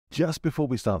just before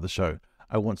we start the show,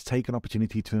 I want to take an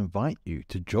opportunity to invite you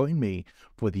to join me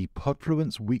for the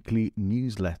Podfluence Weekly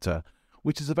newsletter,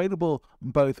 which is available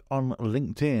both on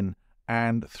LinkedIn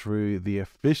and through the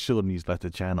official newsletter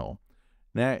channel.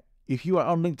 Now, if you are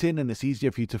on LinkedIn and it's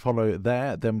easier for you to follow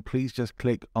there, then please just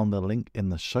click on the link in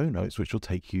the show notes, which will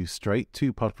take you straight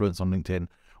to Podfluence on LinkedIn,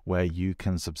 where you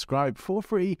can subscribe for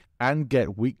free and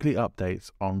get weekly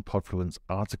updates on Podfluence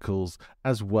articles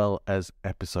as well as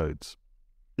episodes.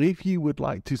 If you would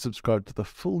like to subscribe to the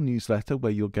full newsletter,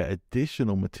 where you'll get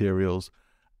additional materials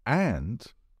and,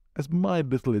 as my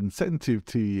little incentive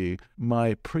to you,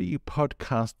 my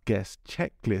pre-podcast guest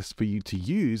checklist for you to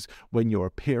use when you're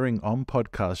appearing on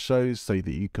podcast shows so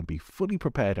that you can be fully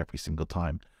prepared every single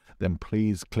time, then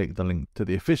please click the link to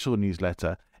the official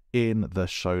newsletter in the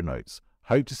show notes.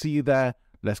 Hope to see you there.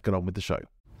 Let's get on with the show.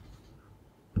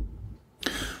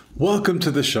 Welcome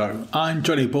to the show. I'm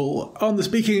Johnny Ball. On the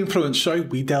Speaking Influence show,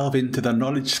 we delve into the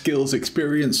knowledge, skills,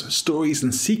 experience, stories,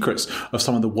 and secrets of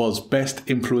some of the world's best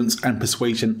influence and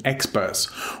persuasion experts.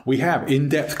 We have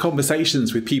in-depth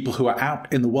conversations with people who are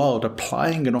out in the world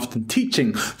applying and often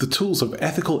teaching the tools of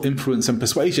ethical influence and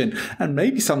persuasion, and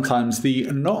maybe sometimes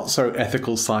the not so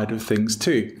ethical side of things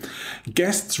too.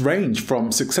 Guests range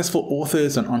from successful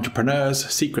authors and entrepreneurs,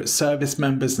 secret service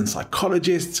members and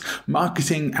psychologists,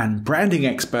 marketing and branding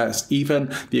experts,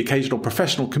 even the occasional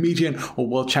professional comedian or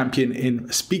world champion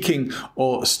in speaking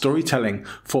or storytelling,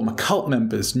 former cult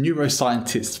members,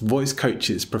 neuroscientists, voice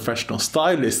coaches, professional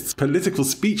stylists, political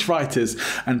speechwriters,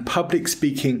 and public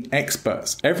speaking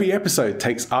experts. Every episode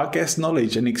takes our guest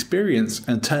knowledge and experience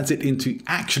and turns it into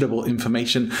actionable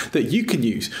information that you can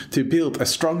use to build a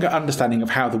stronger understanding of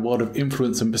how the world of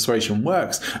influence and persuasion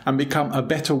works and become a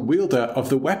better wielder of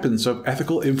the weapons of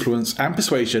ethical influence and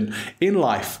persuasion in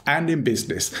life and in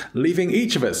business, leaving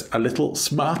each of us a little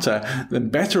smarter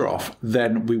and better off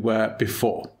than we were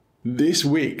before. This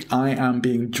week, I am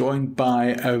being joined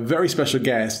by a very special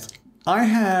guest. I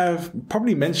have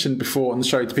probably mentioned before on the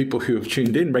show to people who have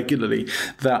tuned in regularly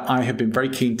that I have been very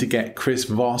keen to get Chris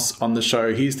Voss on the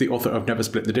show. He's the author of Never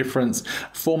Split the Difference,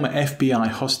 former FBI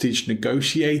hostage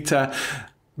negotiator.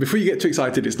 Before you get too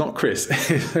excited, it's not Chris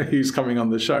who's coming on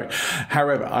the show.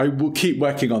 However, I will keep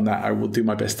working on that. I will do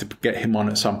my best to get him on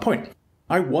at some point.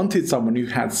 I wanted someone who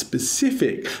had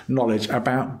specific knowledge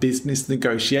about business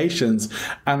negotiations,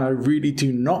 and I really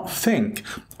do not think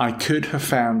I could have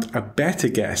found a better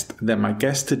guest than my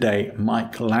guest today,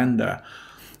 Mike Lander.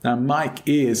 Now, Mike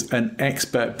is an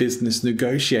expert business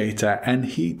negotiator, and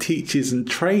he teaches and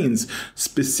trains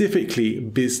specifically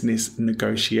business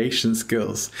negotiation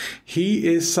skills.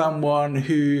 He is someone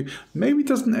who maybe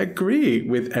doesn't agree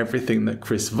with everything that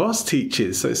Chris Voss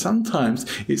teaches, so sometimes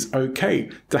it's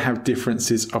okay to have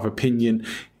differences of opinion.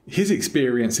 His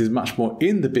experience is much more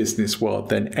in the business world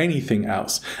than anything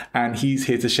else, and he's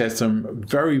here to share some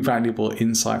very valuable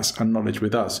insights and knowledge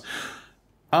with us.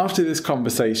 After this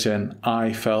conversation,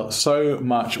 I felt so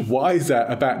much wiser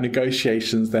about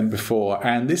negotiations than before,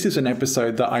 and this is an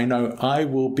episode that I know I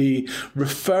will be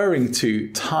referring to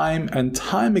time and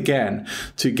time again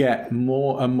to get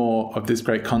more and more of this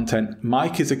great content.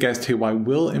 Mike is a guest who I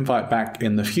will invite back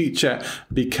in the future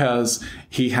because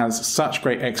he has such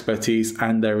great expertise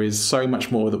and there is so much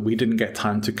more that we didn't get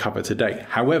time to cover today.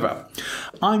 However,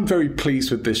 I'm very pleased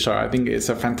with this show. I think it's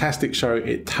a fantastic show.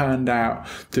 It turned out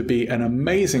to be an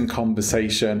amazing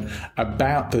conversation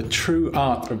about the true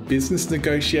art of business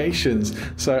negotiations.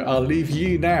 So I'll leave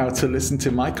you now to listen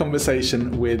to my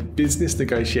conversation with business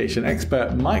negotiation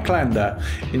expert Mike Lander.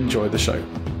 Enjoy the show.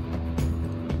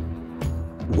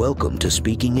 Welcome to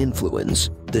Speaking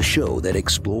Influence, the show that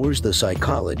explores the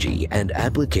psychology and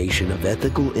application of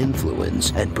ethical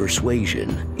influence and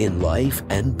persuasion in life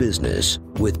and business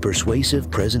with persuasive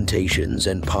presentations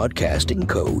and podcasting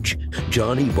coach,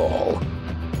 Johnny Ball.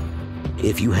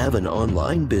 If you have an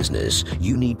online business,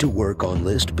 you need to work on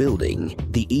list building.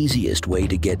 The easiest way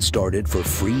to get started for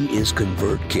free is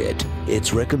ConvertKit.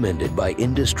 It's recommended by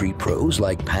industry pros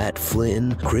like Pat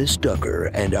Flynn, Chris Ducker,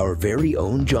 and our very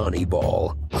own Johnny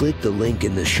Ball. Click the link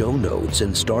in the show notes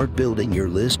and start building your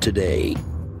list today.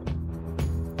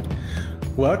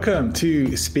 Welcome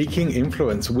to Speaking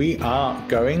Influence. We are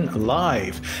going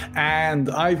live, and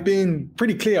I've been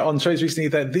pretty clear on shows recently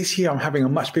that this year I'm having a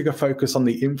much bigger focus on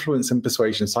the influence and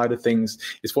persuasion side of things.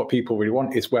 It's what people really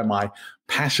want. It's where my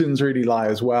passions really lie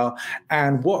as well.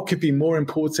 And what could be more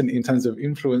important in terms of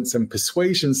influence and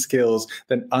persuasion skills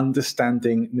than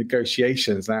understanding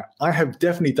negotiations? Now, I have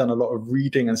definitely done a lot of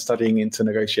reading and studying into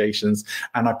negotiations,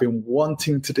 and I've been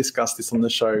wanting to discuss this on the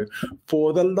show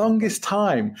for the longest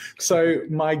time. So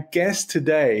my guest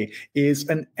today is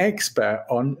an expert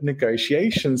on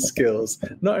negotiation skills.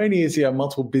 Not only is he a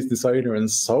multiple business owner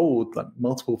and sold like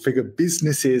multiple figure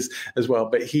businesses as well,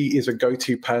 but he is a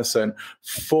go-to person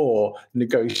for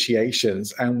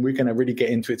negotiations, and we're going to really get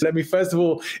into it. Let me first of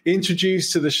all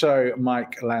introduce to the show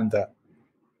Mike Lander.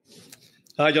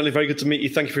 Hi, Johnny. Very good to meet you.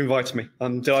 Thank you for inviting me.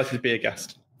 I'm delighted to be a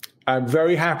guest. I'm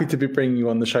very happy to be bringing you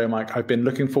on the show, Mike. I've been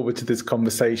looking forward to this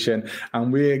conversation,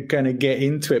 and we're going to get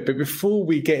into it. But before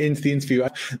we get into the interview, I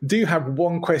do have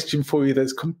one question for you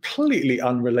that's completely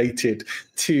unrelated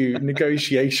to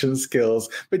negotiation skills,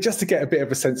 but just to get a bit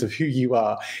of a sense of who you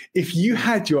are. If you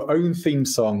had your own theme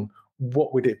song,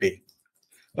 what would it be?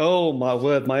 Oh, my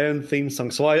word, my own theme song.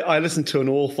 So I listen to an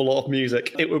awful lot of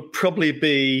music. It would probably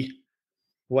be,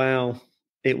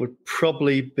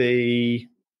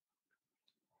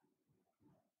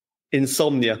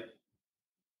 Insomnia.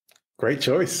 Great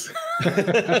choice.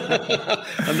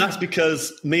 And that's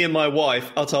because me and my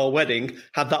wife at our wedding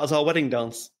had that as our wedding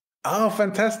dance. Oh,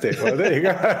 fantastic. Well, there you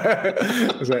go.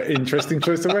 That's an interesting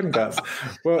choice of wedding dance.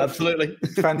 Well, absolutely.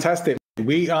 Fantastic.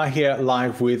 We are here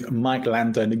live with Mike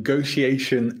Lander,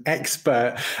 negotiation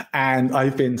expert, and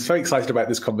I've been so excited about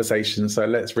this conversation. So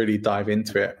let's really dive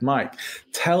into it. Mike,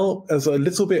 tell us a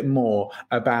little bit more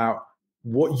about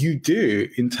what you do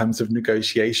in terms of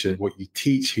negotiation, what you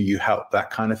teach, who you help, that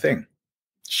kind of thing.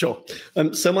 Sure.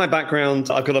 So my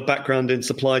background, I've got a background in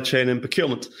supply chain and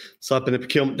procurement. So I've been a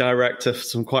procurement director for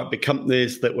some quite big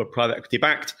companies that were private equity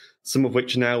backed, some of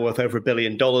which are now worth over $1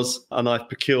 billion. And I've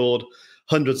procured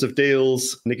hundreds of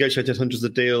deals, negotiated hundreds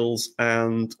of deals,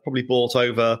 and probably bought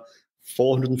over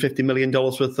 $450 million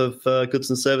worth of goods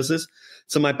and services.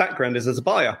 So my background is as a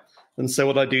buyer. And so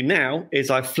what I do now is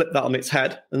I flip that on its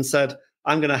head and said,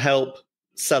 I'm going to help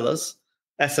sellers,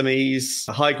 SMEs,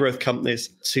 high growth companies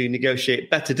to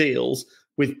negotiate better deals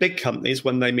with big companies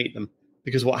when they meet them.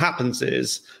 Because what happens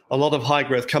is a lot of high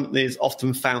growth companies,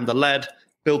 often founder led,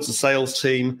 builds a sales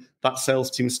team. That sales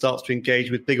team starts to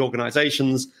engage with big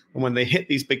organizations. And when they hit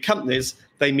these big companies,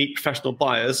 they meet professional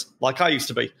buyers like I used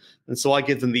to be. And so I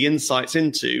give them the insights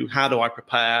into how do I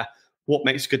prepare, what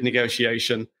makes good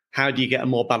negotiation, how do you get a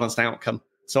more balanced outcome?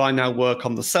 So I now work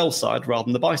on the sell side rather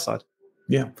than the buy side.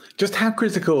 Yeah. Just how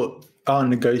critical are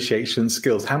negotiation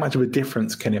skills? How much of a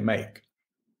difference can it make?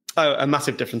 Oh, a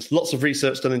massive difference. Lots of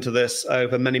research done into this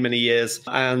over many, many years.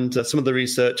 And some of the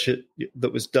research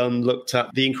that was done looked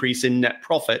at the increase in net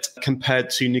profit compared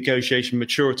to negotiation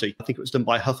maturity. I think it was done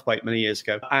by Huthwaite many years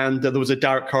ago. And there was a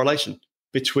direct correlation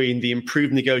between the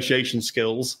improved negotiation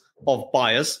skills of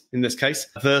buyers, in this case,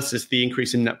 versus the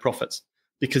increase in net profits.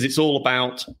 Because it's all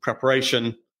about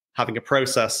preparation, having a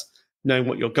process, knowing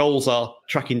what your goals are,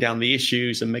 tracking down the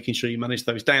issues and making sure you manage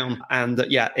those down. And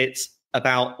it's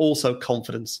about also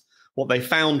confidence. What they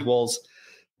found was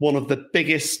one of the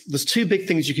biggest, there's two big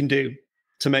things you can do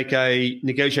to make a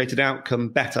negotiated outcome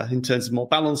better in terms of more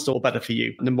balanced or better for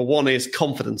you. Number one is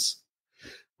confidence.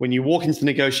 When you walk into the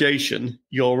negotiation,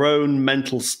 your own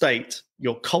mental state,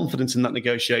 your confidence in that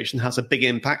negotiation has a big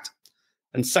impact.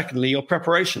 And secondly, your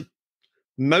preparation.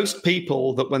 Most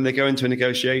people that when they go into a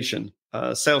negotiation,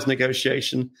 sales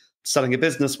negotiation, selling a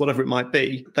business, whatever it might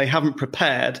be, they haven't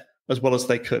prepared as well as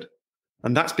they could.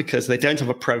 And that's because they don't have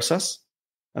a process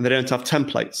and they don't have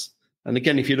templates. And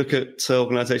again, if you look at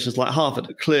organizations like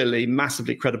Harvard, clearly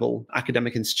massively credible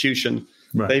academic institution,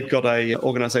 right. They've got an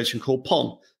organization called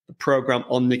PON, the Program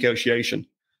on Negotiation,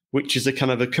 which is a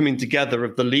kind of a coming together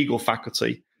of the legal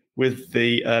faculty with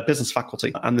the business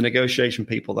faculty and the negotiation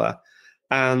people there.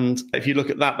 And if you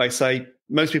look at that, they say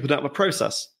most people don't have a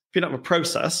process. If you don't have a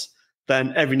process,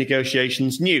 then every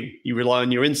negotiation's new. You rely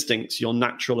on your instincts, your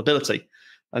natural ability.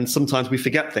 And sometimes we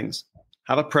forget things.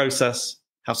 Have a process,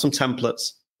 have some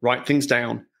templates, write things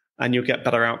down, and you'll get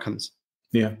better outcomes.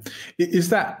 Yeah. Is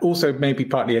that also maybe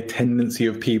partly a tendency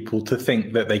of people to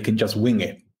think that they can just wing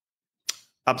it?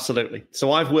 Absolutely.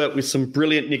 So I've worked with some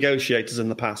brilliant negotiators in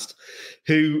the past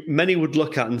who many would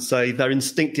look at and say they're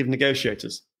instinctive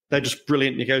negotiators. They're just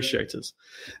brilliant negotiators.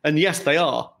 And yes, they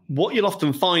are. What you'll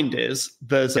often find is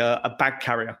there's a bag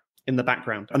carrier in the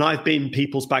background. And I've been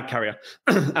people's bag carrier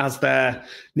as their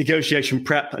negotiation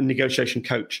prep and negotiation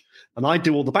coach. And I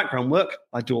do all the background work.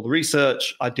 I do all the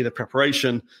research. I do the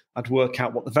preparation. I'd work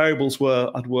out what the variables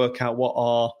were. I'd work out what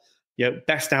our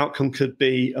best outcome could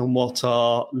be and what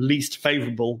our least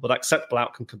favorable but acceptable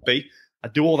outcome could be. I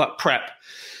do all that prep.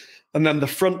 And then the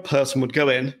front person would go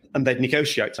in and they'd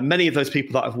negotiate. And many of those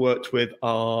people that I've worked with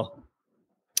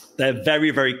they're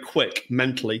very, very quick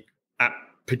mentally at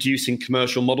producing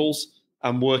commercial models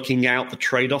and working out the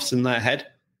trade-offs in their head.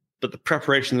 But the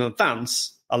preparation in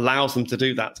advance allows them to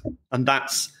do that. And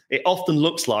it often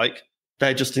looks like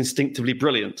they're just instinctively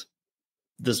brilliant.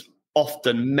 There's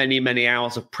often many, many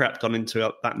hours of prep gone into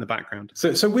that in the background.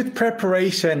 So with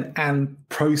preparation and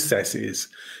processes,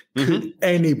 could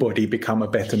anybody become a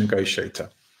better negotiator?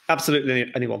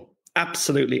 Absolutely anyone.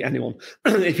 Absolutely anyone.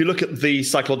 If you look at the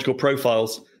psychological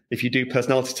profiles, if you do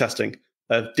personality testing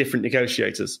of different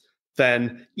negotiators,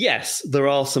 then yes, there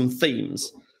are some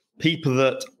themes. People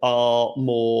that are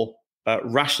more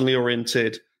rationally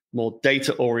oriented, more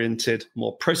data oriented,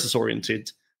 more process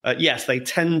oriented, yes, they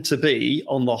tend to be,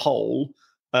 on the whole,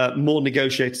 more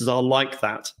negotiators are like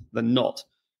that than not.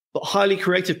 But highly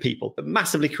creative people, but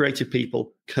massively creative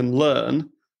people can learn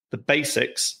the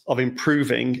basics of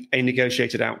improving a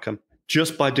negotiated outcome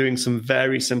just by doing some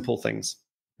very simple things.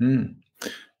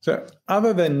 So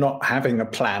other than not having a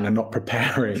plan and not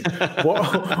preparing,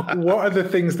 what are the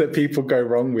things that people go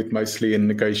wrong with mostly in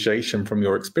negotiation from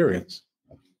your experience?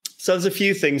 So there's a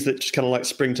few things that just kind of like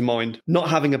spring to mind. Not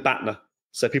having a BATNA.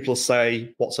 So people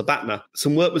say, what's a BATNA?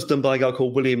 Some work was done by a guy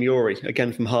called William Ury,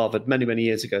 again from Harvard, many, many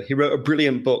years ago. He wrote a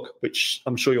brilliant book, which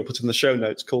I'm sure you'll put in the show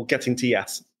notes, called Getting to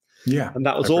Yes. Yeah. And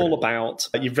that was all about,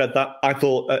 you've read that. I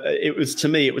thought it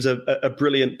was a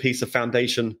brilliant piece of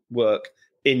foundation work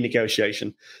in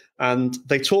negotiation. And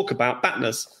they talk about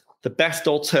BATNAs, the best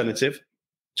alternative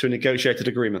to a negotiated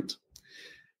agreement.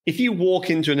 If you walk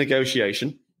into a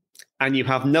negotiation and you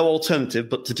have no alternative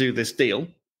but to do this deal,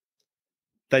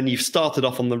 then you've started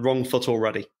off on the wrong foot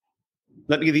already.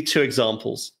 Let me give you two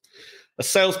examples. A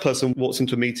salesperson walks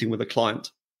into a meeting with a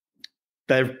client.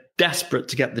 They're desperate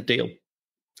to get the deal.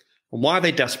 And why are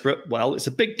they desperate? Well, it's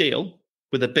a big deal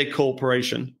with a big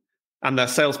corporation and their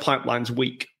sales pipeline's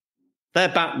weak. Their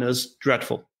BATNA's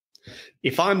dreadful.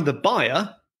 If I'm the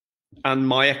buyer and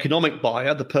my economic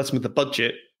buyer, the person with the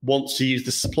budget, wants to use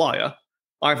the supplier,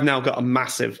 I've now got a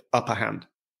massive upper hand.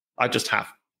 I just have.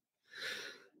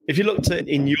 If you looked at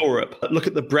in Europe, look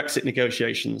at the Brexit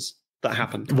negotiations that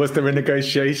happened. Was there a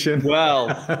negotiation? Well,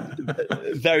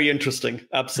 very interesting.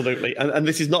 Absolutely. And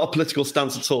this is not a political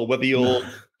stance at all, whether you're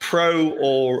pro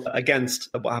or against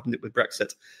what happened with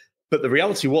Brexit. But the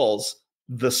reality was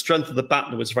the strength of the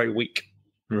BATNA was very weak.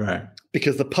 Right.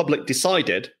 Because the public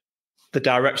decided the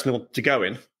direction they wanted to go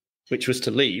in, which was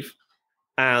to leave.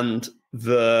 And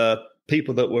the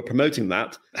people that were promoting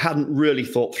that hadn't really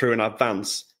thought through in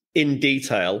advance in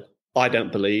detail, I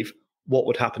don't believe, what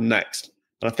would happen next.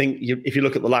 And I think if you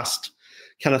look at the last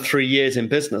kind of 3 years in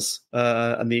business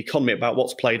and the economy about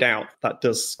what's played out, that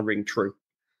does ring true.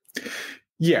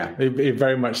 Yeah, it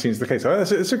very much seems the case.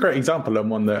 It's a great example and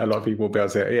one that a lot of people will be able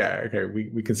to say, yeah, okay,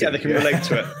 we can see. Yeah, they can relate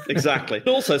to it. Exactly.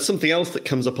 But also something else that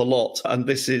comes up a lot, and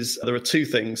there are two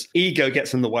things. Ego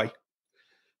gets in the way.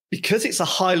 Because it's a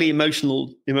highly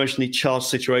emotionally charged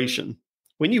situation,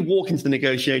 when you walk into the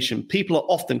negotiation, people are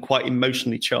often quite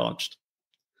emotionally charged.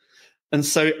 And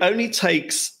so it only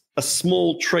takes a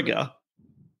small trigger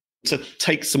to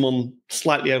take someone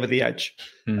slightly over the edge.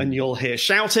 And you'll hear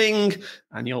shouting,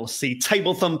 and you'll see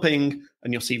table thumping,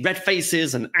 and you'll see red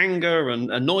faces and anger and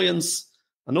annoyance,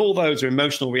 and all those are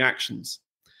emotional reactions.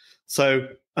 So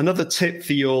another tip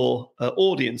for your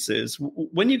audience is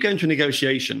when you go into a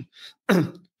negotiation,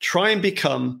 try and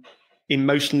become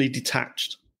emotionally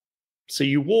detached. So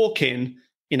you walk in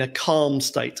a calm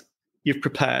state. You've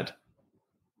prepared.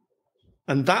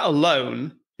 And that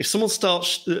alone, if someone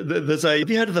starts, have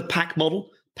you heard of the PAC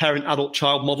model, parent, adult,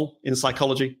 child model in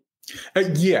psychology?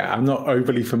 Yeah, I'm not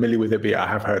overly familiar with it, but yeah, I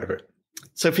have heard of it.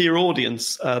 So for your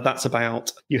audience, that's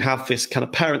about, you have this kind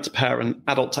of parent to parent,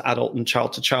 adult to adult, and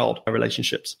child to child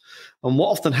relationships. And what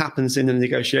often happens in a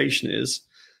negotiation is,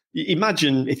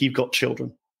 imagine if you've got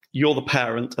children, you're the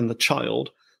parent and the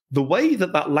child. The way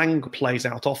that language plays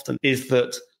out often is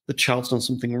that the child's done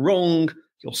something wrong,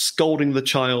 you're scolding the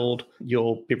child,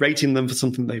 you're berating them for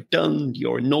something they've done,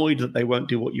 you're annoyed that they won't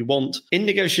do what you want. In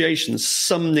negotiations,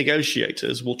 some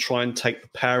negotiators will try and take the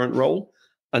parent role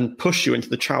and push you into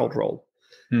the child role.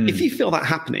 If you feel that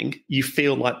happening, you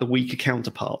feel like the weaker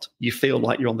counterpart. You feel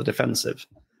like you're on the defensive.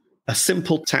 A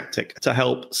simple tactic to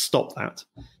help stop that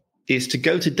is to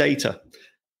go to data.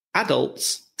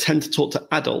 Adults tend to talk to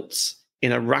adults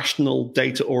in a rational,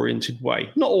 data-oriented way.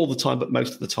 Not all the time, but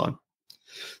most of the time.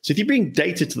 So if you bring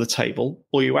data to the table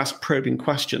or you ask probing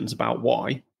questions about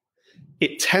why,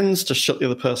 it tends to shut the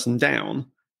other person down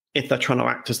if they're trying to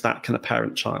act as that kind of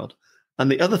parent-child.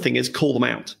 And the other thing is call them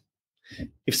out.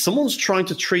 If someone's trying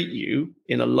to treat you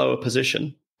in a lower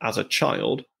position as a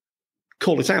child,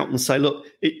 call it out and say, look,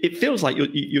 it feels like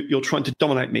you're trying to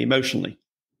dominate me emotionally.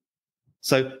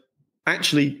 So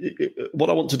actually, what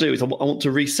I want to do is I want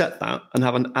to reset that and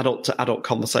have an adult-to-adult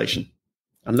conversation.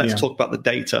 And let's talk about the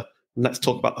data, and let's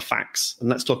talk about the facts, and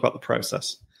let's talk about the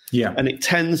process. Yeah. And it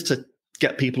tends to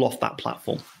get people off that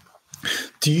platform.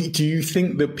 Do you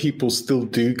think that people still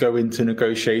do go into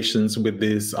negotiations with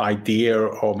this idea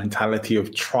or mentality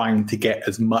of trying to get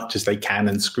as much as they can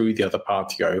and screw the other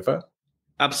party over?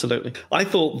 Absolutely. I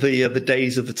thought the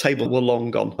days of the table were long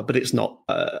gone, but it's not.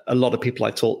 A lot of people I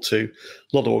talk to,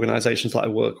 a lot of organizations that I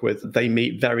work with, they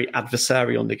meet very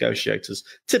adversarial negotiators.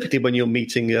 Typically when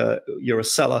you're a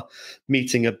seller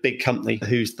meeting a big company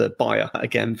who's the buyer.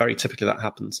 Again, very typically that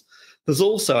happens. There's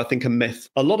also, I think, a myth.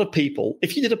 A lot of people,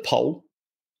 if you did a poll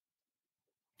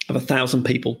of 1,000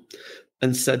 people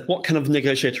and said, what kind of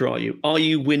negotiator are you? Are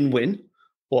you win-win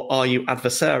or are you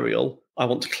adversarial? I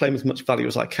want to claim as much value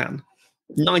as I can.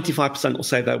 95% will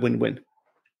say they're win-win.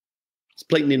 It's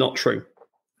blatantly not true.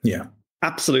 Yeah.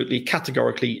 Absolutely,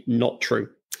 categorically not true.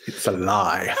 It's a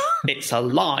lie. It's a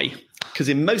lie. Because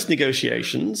in most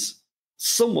negotiations,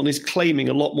 someone is claiming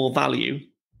a lot more value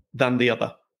than the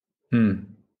other.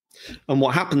 And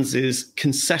what happens is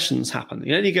concessions happen.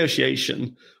 In a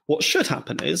negotiation, what should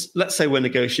happen is, let's say we're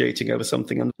negotiating over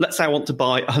something, and let's say I want to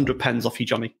buy 100 pens off you,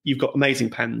 Johnny. You've got amazing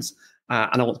pens,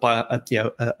 and I want to buy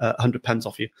 100 pens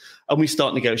off you. And we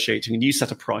start negotiating, and you set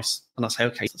a price, and I say,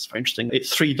 okay, that's very interesting.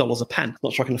 It's $3 a pen. I'm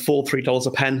not sure I can afford $3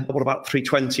 a pen. What about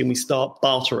 $3.20? And we start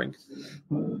bartering.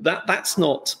 That's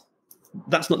not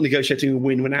negotiating a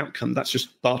win-win outcome. That's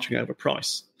just bartering over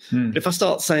price. But if I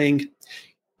start saying,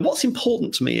 what's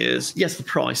important to me is, yes, the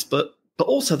price, but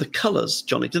also the colors,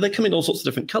 Johnny. Do they come in all sorts of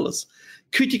different colors?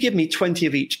 Could you give me 20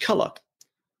 of each color?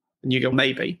 And you go,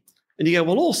 maybe. And you go,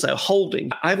 well, also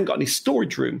holding. I haven't got any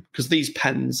storage room because these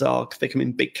pens they come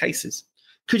in big cases.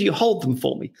 Could you hold them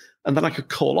for me? And then I could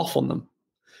call off on them.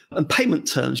 And payment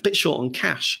terms, a bit short on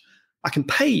cash. I can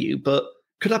pay you, but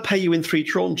could I pay you in 3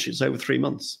 tranches over 3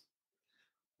 months?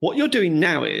 What you're doing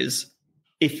now is,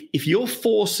 if you're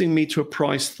forcing me to a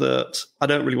price that I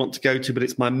don't really want to go to, but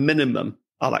it's my minimum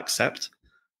I'll accept,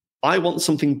 I want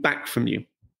something back from you.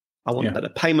 I want better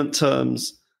payment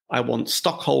terms. I want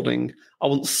stock holding. I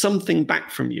want something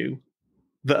back from you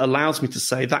that allows me to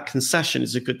say that concession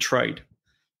is a good trade.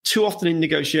 Too often in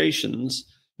negotiations,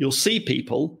 you'll see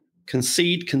people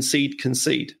concede.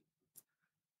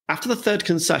 After the third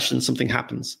concession, something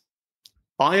happens.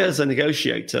 I, as a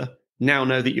negotiator, now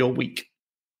know that you're weak.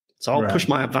 So I'll push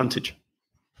my advantage.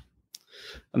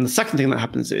 And the second thing that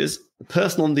happens is the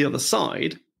person on the other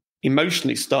side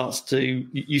emotionally starts to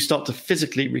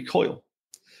physically recoil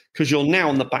because you're now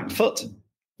on the back foot.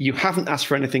 You haven't asked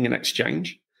for anything in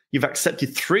exchange. You've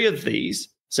accepted 3 of these.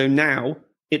 So now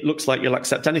it looks like you'll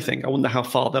accept anything. I wonder how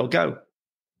far they'll go.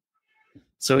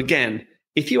 So again,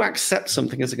 if you accept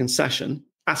something as a concession,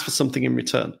 ask for something in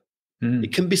return.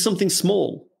 It can be something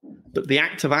small, but the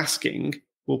act of asking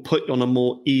will put you on a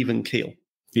more even keel.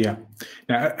 Yeah.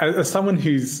 Now, as someone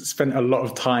who's spent a lot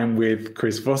of time with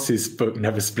Chris Voss's book,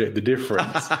 Never Split the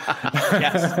Difference,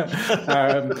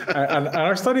 and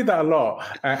I've studied that a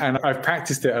lot, and I've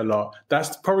practiced it a lot.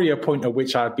 That's probably a point at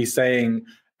which I'd be saying,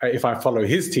 if I follow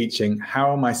his teaching,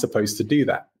 how am I supposed to do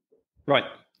that? Right.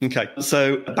 Okay.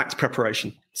 So back to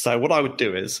preparation. So what I would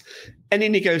do is, any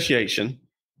negotiation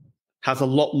has a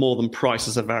lot more than price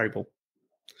as a variable.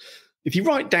 If you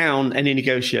write down any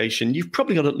negotiation, you've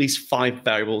probably got at least 5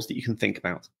 variables that you can think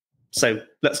about. So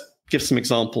let's give some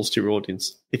examples to your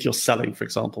audience. If you're selling, for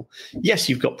example, yes,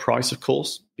 you've got price, of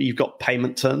course, but you've got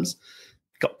payment terms,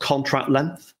 you've got contract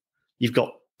length, you've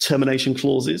got termination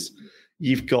clauses,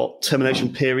 you've got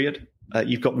termination period,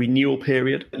 you've got renewal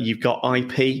period, you've got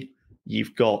IP,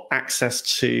 you've got access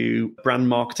to brand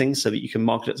marketing so that you can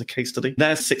market it as a case study.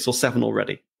 There's 6 or 7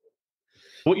 already.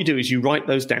 What you do is you write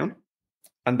those down.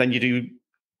 And then you do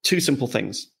 2 simple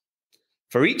things.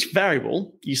 For each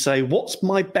variable, you say, what's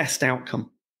my best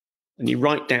outcome? And you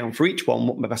write down for each one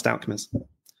what my best outcome is.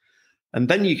 And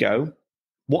then you go,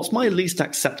 what's my least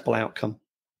acceptable outcome?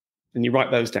 And you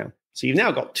write those down. So you've now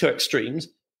got 2 extremes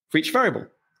for each variable.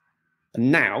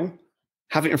 And now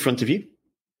have it in front of you,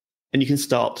 and you can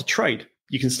start to trade.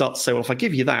 You can start to say, well, if I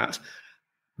give you that,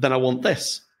 then I want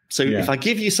this. So if I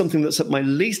give you something that's at my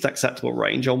least acceptable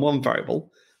range on one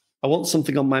variable, I want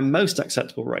something on my most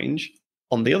acceptable range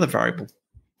on the other variable.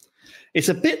 It's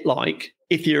a bit like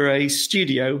if you're a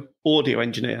studio audio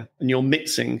engineer and you're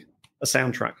mixing a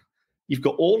soundtrack. You've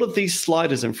got all of these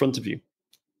sliders in front of you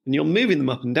and you're moving them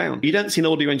up and down. You don't see an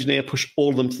audio engineer push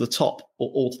all of them to the top or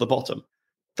all to the bottom.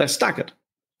 They're staggered.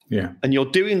 Yeah. And you're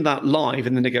doing that live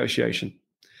in the negotiation.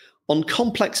 On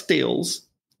complex deals,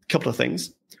 a couple of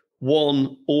things.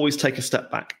 One, always take a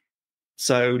step back.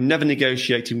 So never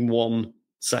negotiate in one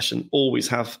session. Always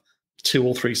have 2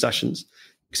 or 3 sessions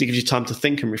because it gives you time to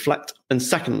think and reflect. And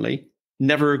secondly,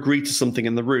 never agree to something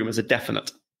in the room as a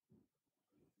definite.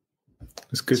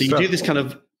 That's good so you stuff. do this kind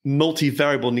of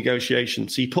multi-variable negotiation.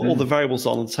 So you put all the variables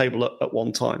on the table at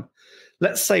one time.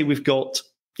 Let's say we've got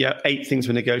 8 things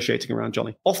we're negotiating around,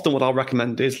 Johnny. Often what I'll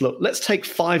recommend is, look, let's take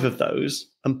 5 of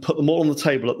those and put them all on the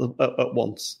table at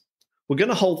once. We're going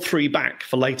to hold 3 back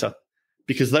for later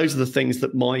because those are the things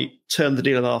that might turn the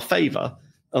deal in our favor,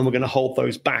 and we're going to hold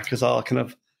those back as our kind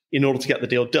of, in order to get the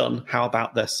deal done, how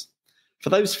about this? For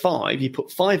those 5, you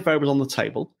put 5 variables on the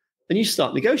table and you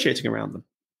start negotiating around them.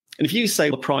 And if you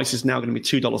say the price is now going to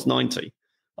be $2.90,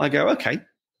 I go, okay,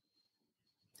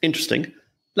 interesting.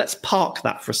 Let's park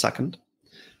that for a second.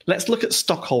 Let's look at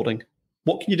stock holding.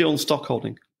 What can you do on stock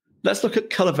holding? Let's look at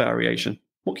color variation.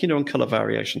 What can you do on color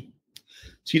variation?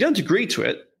 So you don't agree to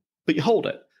it, but you hold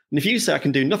it. And if you say I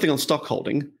can do nothing on stock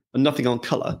holding and nothing on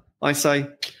color, I say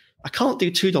I can't do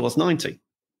 $2.90.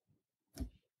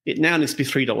 It now needs to be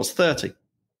 $3.30.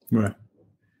 Right.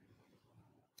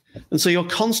 And so you're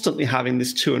constantly having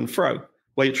this to and fro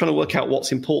where you're trying to work out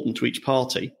what's important to each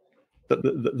party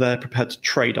that they're prepared to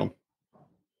trade on.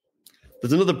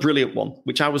 There's another brilliant one,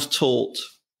 which I was taught,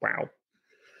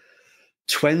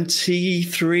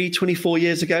 24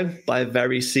 years ago by a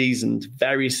very seasoned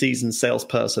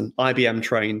salesperson, IBM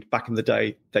trained back in the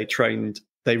day.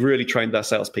 They really trained their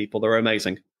salespeople. They're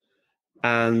amazing.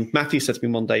 And Matthew said to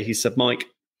me one day, he said, Mike,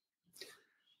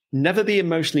 never be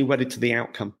emotionally wedded to the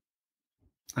outcome.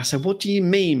 I said, what do you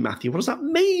mean, Matthew? What does that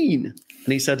mean?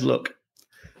 And he said, look,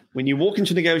 when you walk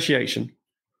into negotiation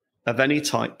of any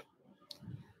type,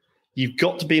 you've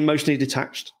got to be emotionally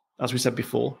detached, as we said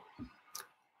before,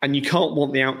 and you can't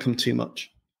want the outcome too much.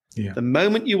 Yeah. The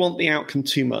moment you want the outcome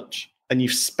too much and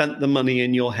you've spent the money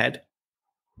in your head,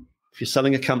 if you're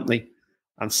selling a company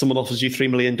and someone offers you $3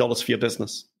 million for your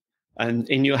business, and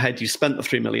in your head you spent the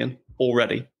 $3 million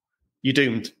already, you're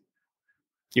doomed.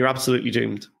 You're absolutely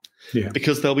doomed. Yeah.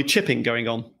 Because there'll be chipping going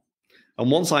on. And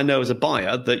once I know as a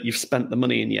buyer that you've spent the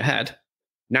money in your head,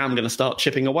 now I'm going to start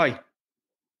chipping away.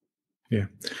 Yeah.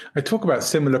 I talk about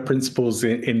similar principles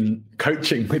in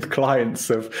coaching with clients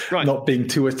of not being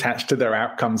too attached to their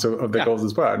outcomes of their goals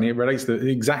as well. And it relates to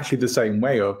exactly the same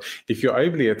way of if you're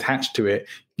overly attached to it,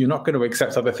 you're not going to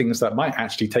accept other things that might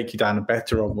actually take you down a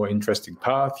better or more interesting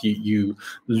path. You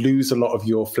lose a lot of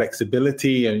your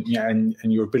flexibility and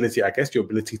your ability, your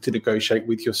ability to negotiate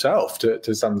with yourself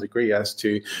to some degree as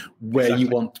to where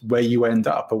you end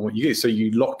up and what you do. So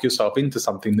you lock yourself into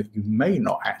something that you may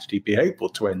not actually be able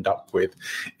to end up with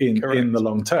in the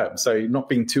long term. So not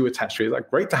being too attached to it, like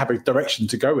great to have a direction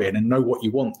to go in and know what you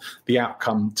want the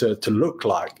outcome to look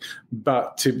like,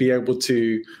 but to be able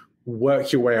to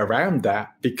work your way around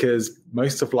that, because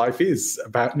most of life is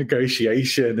about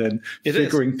negotiation and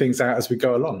figuring things out as we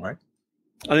go along, right?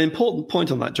 An important point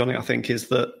on that, Johnny, I think, is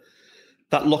that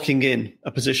locking in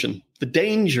a position. The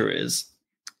danger is,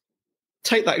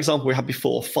 take that example we had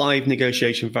before, 5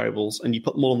 negotiation variables, and you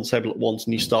put them all on the table at once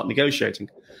and you start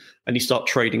negotiating and you start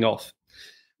trading off.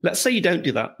 Let's say you don't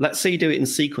do that. Let's say you do it in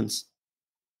sequence.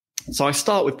 So I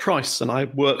start with price and I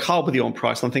work hard with you on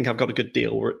price and I think I've got a good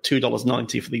deal. We're at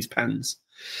 $2.90 for these pens.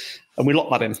 And we lock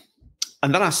that in.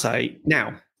 And then I say,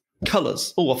 now,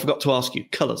 colors. Oh, I forgot to ask you.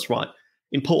 Colors, right.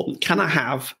 Important. Can I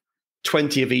have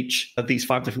 20 of each of these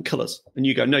 5 different colors? And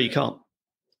you go, no, you can't.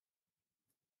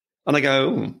 And I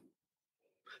go,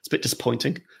 it's a bit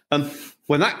disappointing. Well,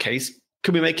 in that case,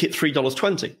 can we make it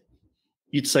 $3.20?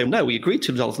 You'd say, no, we agreed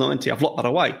to $2.90. I've locked that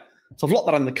away. So I've locked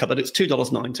that in the cupboard. It's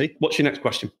 $2.90. What's your next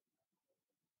question?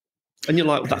 And you're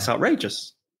like, well, that's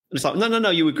outrageous. And it's like,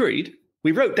 no, you agreed.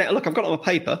 We wrote down, look, I've got it on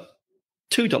paper,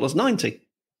 $2.90.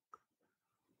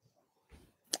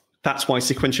 That's why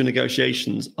sequential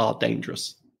negotiations are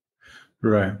dangerous.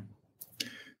 Right.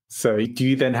 So do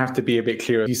you then have to be a bit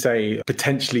clearer? You say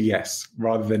potentially yes,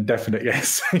 rather than definite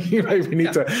yes. You maybe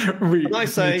need to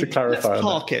clarify. Let's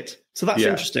park it. So that's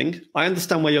interesting. I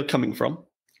understand where you're coming from.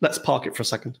 Let's park it for a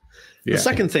second. The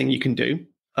second thing you can do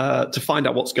to find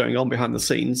out what's going on behind the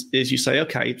scenes is you say,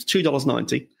 okay, it's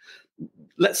 $2.90.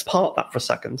 Let's park that for a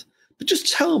second. But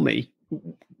just tell me,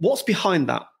 what's behind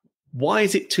that? Why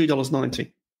is it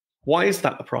 $2.90? Why is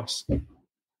that the price?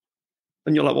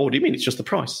 And you're like, well, what do you mean? It's just the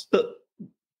price. But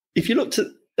if you looked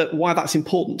at why that's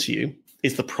important to you,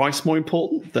 is the price more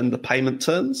important than the payment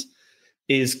terms?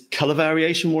 Is color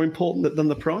variation more important than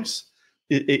the price?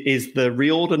 Is the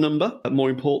reorder number more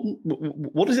important?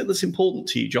 What is it that's important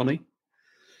to you, Johnny?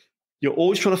 You're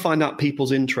always trying to find out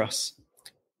people's interests.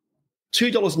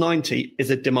 $2.90 is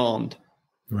a demand.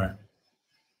 Right.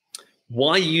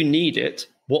 Why you need it,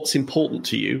 what's important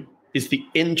to you, is the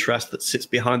interest that sits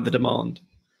behind the demand.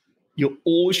 You're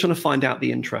always trying to find out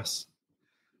the interests.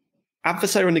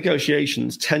 Adversarial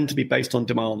negotiations tend to be based on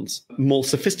demands. More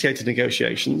sophisticated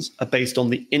negotiations are based on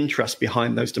the interest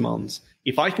behind those demands.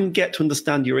 If I can get to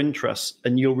understand your interests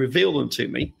and you'll reveal them to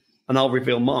me, and I'll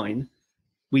reveal mine,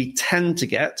 we tend to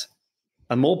get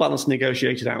a more balanced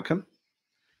negotiated outcome.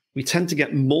 We tend to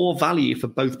get more value for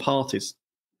both parties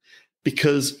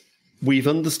because we've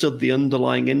understood the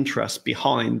underlying interest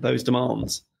behind those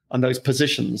demands and those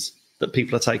positions that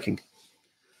people are taking.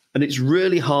 And it's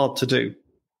really hard to do.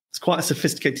 It's quite a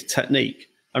sophisticated technique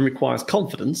and requires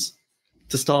confidence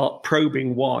to start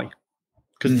probing why.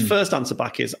 Because the first answer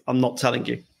back is, I'm not telling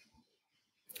you.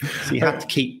 So you have to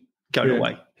keep going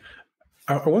away.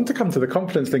 I want to come to the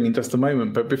confidence thing in just a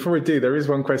moment, but before we do, there is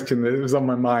one question that was on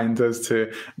my mind as to,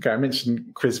 okay, I mentioned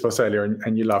Chris Voss earlier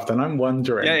and you laughed, and I'm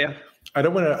wondering, I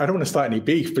don't want to start any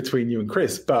beef between you and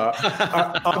Chris, but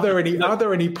are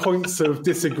there any points of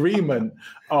disagreement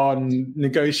on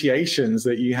negotiations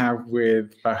that you have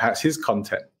with perhaps his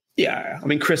content? Yeah, I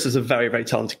mean, Chris is a very, very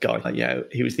talented guy.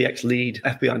 He was the ex-lead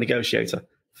FBI negotiator.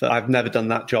 I've never done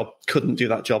that job, couldn't do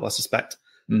that job, I suspect.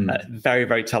 Very,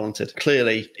 very talented.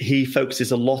 Clearly, he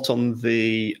focuses a lot on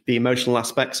the emotional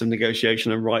aspects of negotiation,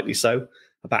 and rightly so,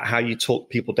 about how you talk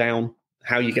people down,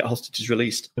 how you get hostages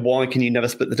released. Why can you never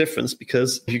split the difference?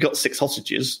 Because if you've got 6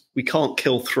 hostages, we can't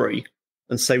kill 3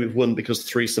 and say we've won because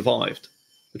 3 survived.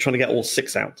 We're trying to get all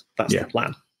 6 out. That's the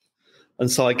plan. And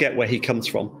so I get where he comes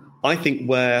from. I think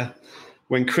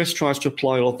when Chris tries to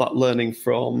apply all of that learning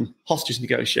from hostage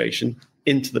negotiation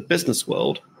into the business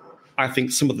world, I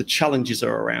think some of the challenges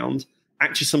are around,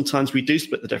 actually, sometimes we do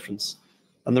split the difference.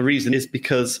 And the reason is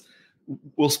because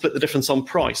we'll split the difference on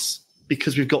price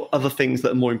because we've got other things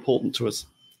that are more important to us.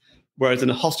 Whereas in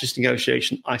a hostage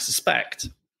negotiation, I suspect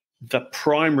the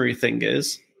primary thing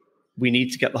is we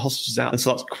need to get the hostages out. And so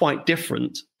that's quite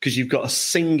different because you've got a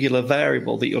singular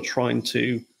variable that you're trying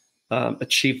to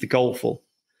achieve the goal for.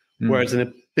 Whereas in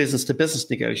a business-to-business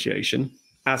negotiation,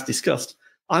 as discussed,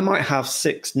 I might have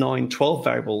 6, 9, 12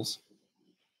 variables.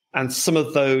 And some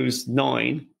of those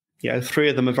 9, 3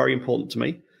 of them are very important to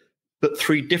me, but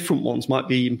 3 different ones might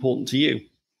be important to you.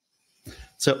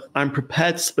 So I'm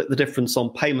prepared to split the difference on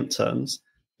payment terms.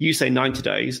 You say 90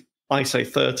 days, I say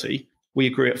 30, we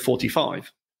agree at 45.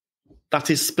 That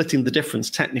is splitting the difference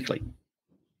technically.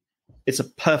 It's a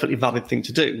perfectly valid thing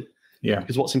to do.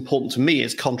 Because what's important to me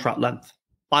is contract length.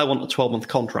 I want a 12-month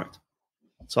contract.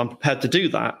 So I'm prepared to do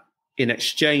that in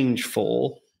exchange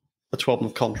for a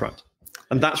 12-month contract.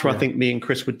 And that's where I think me and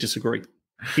Chris would disagree.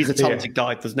 He's a talented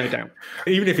guy, there's no doubt.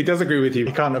 Even if he does agree with you,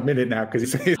 he can't admit it now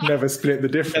because he's never split the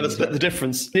difference. Never split the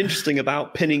difference. Interesting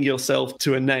about pinning yourself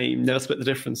to a name, never split the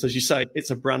difference. As you say, it's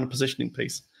a brand positioning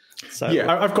piece. So,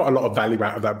 I've got a lot of value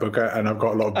out of that book, and I've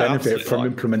got a lot of benefit from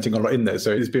implementing a lot in there.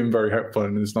 So it's been very helpful,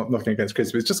 and it's not nothing against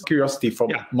Chris, but it's just curiosity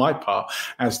from my part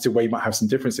as to where you might have some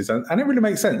differences. And it really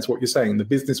makes sense what you're saying. The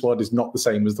business world is not the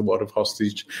same as the world of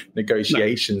hostage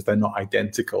negotiations. They're not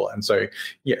identical. And so,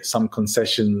 some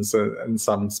concessions and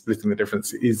some splitting the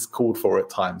difference is called for at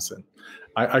times. And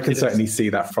I can certainly see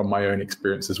that from my own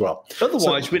experience as well.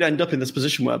 Otherwise, we'd end up in this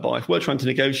position whereby if we're trying to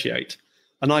negotiate,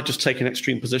 and I just take an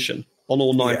extreme position on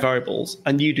all 9 variables,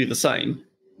 and you do the same,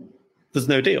 there's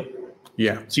no deal. So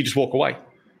you just walk away.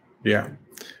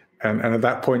 And at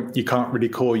that point, you can't really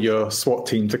call your SWAT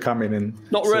team to come in and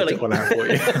sort it all out for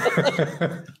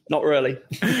you. Not really.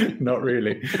 Not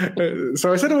really.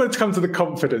 So I said I wanted to come to the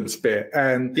confidence bit.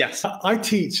 And I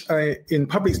teach in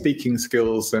public speaking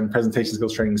skills and presentation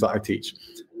skills trainings that I teach.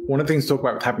 One of the things to talk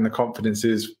about with having the confidence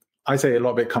is, I say a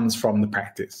lot of it comes from the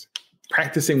practice.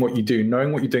 Practicing what you do,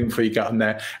 knowing what you're doing before you get on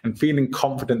there, and feeling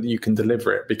confident that you can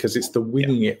deliver it, because it's the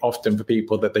winging it often for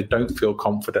people that they don't feel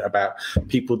confident about.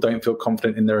 People don't feel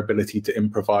confident in their ability to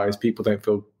improvise. People don't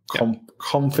feel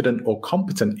confident or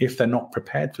competent if they're not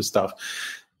prepared for stuff.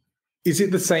 Is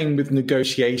it the same with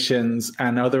negotiations?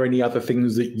 And are there any other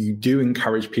things that you do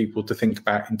encourage people to think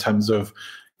about in terms of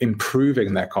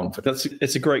improving their confidence?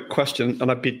 It's a great question.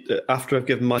 And after I've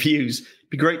given my views, it'd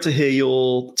be great to hear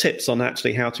your tips on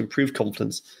actually how to improve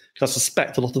confidence, because I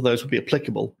suspect a lot of those will be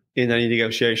applicable in any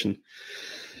negotiation.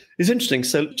 It's interesting.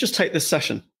 So just take this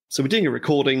session. So we're doing a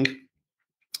recording.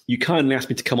 You kindly asked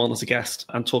me to come on as a guest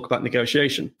and talk about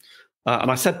negotiation. And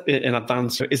I said in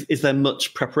advance, is there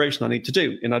much preparation I need to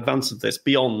do in advance of this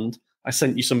beyond I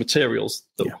sent you some materials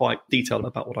that were quite detailed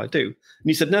about what I do? And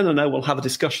you said, no, we'll have a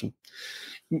discussion.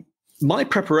 My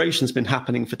preparation's been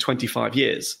happening for 25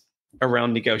 years.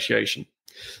 around negotiation.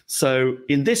 So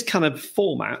in this kind of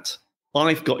format,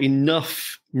 I've got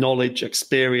enough knowledge,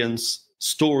 experience,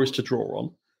 stories to draw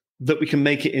on that we can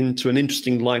make it into an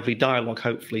interesting, lively dialogue,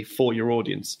 hopefully, for your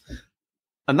audience.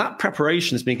 And that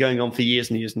preparation has been going on for years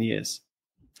and years and years.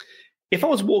 If I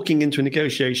was walking into a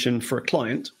negotiation for a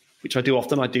client, which I do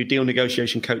often, I do deal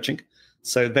negotiation coaching.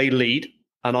 So they lead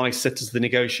and I sit as the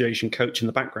negotiation coach in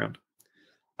the background.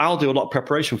 I'll do a lot of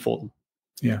preparation for them.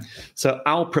 Yeah. So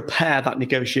I'll prepare that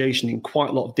negotiation in quite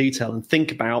a lot of detail and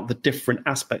think about the different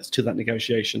aspects to that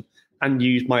negotiation and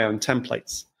use my own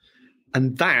templates.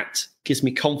 And that gives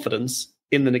me confidence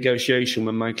in the negotiation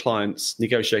when my client's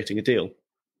negotiating a deal.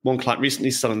 One client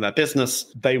recently selling their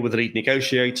business. They were the lead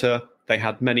negotiator. They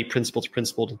had many principal to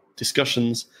principal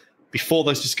discussions. Before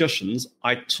those discussions,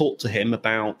 I talked to him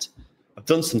about, I've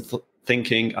done some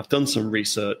thinking, I've done some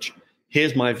research.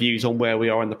 Here's my views on where we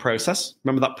are in the process.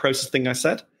 Remember that process thing I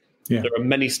said? Yeah. There are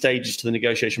many stages to the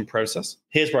negotiation process.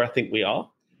 Here's where I think we are.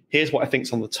 Here's what I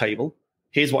think's on the table.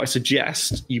 Here's what I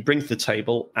suggest you bring to the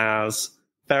table as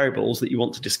variables that you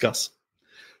want to discuss.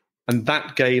 And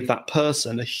that gave that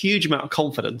person a huge amount of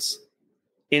confidence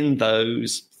in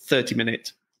those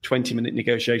 30-minute, 20-minute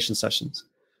negotiation sessions.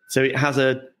 So it has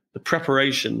the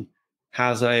preparation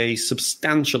has a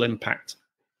substantial impact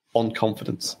on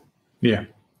confidence. Yeah.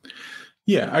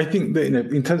 Yeah, I think that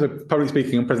in terms of public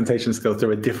speaking and presentation skills, there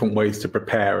are different ways to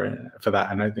prepare for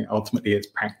that. And I think ultimately it's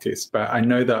practice. But I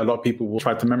know that a lot of people will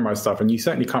try to memorize stuff, and you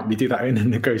certainly can't really do that in a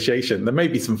negotiation. There may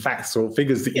be some facts or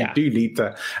figures that you do need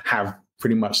to have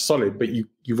pretty much solid, but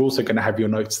you're also going to have your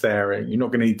notes there, and you're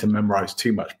not going to need to memorize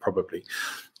too much probably.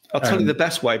 I'll tell you the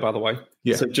best way, by the way.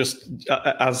 Yeah. So just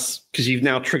because you've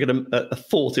now triggered a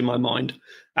thought in my mind,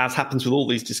 as happens with all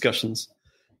these discussions,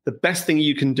 the best thing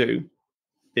you can do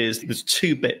is there's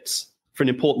two bits for an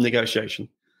important negotiation.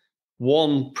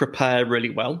 One, prepare really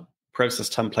well, process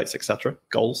templates, etc.,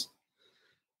 goals.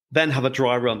 Then have a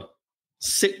dry run.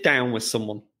 Sit down with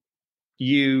someone,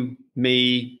 you,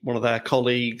 me, one of their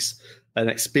colleagues, an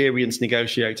experienced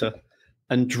negotiator,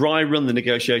 and dry run the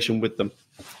negotiation with them.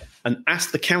 And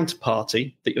ask the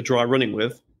counterparty that you're dry running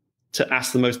with to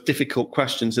ask the most difficult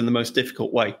questions in the most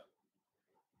difficult way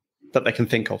that they can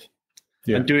think of.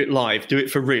 Yeah. And do it live, do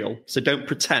it for real. So don't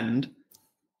pretend,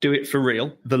 do it for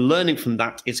real. The learning from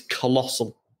that is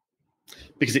colossal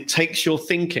because it takes your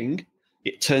thinking,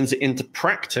 it turns it into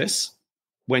practice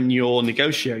when you're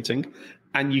negotiating,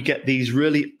 and you get these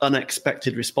really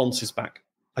unexpected responses back.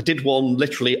 I did one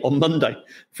literally on Monday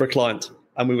for a client,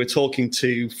 and we were talking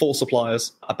to 4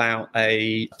 suppliers about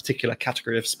a particular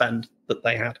category of spend that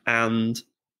they had. And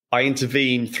I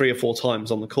intervened 3 or 4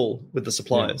 times on the call with the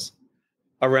suppliers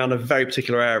around a very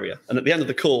particular area. And at the end of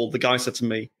the call, the guy said to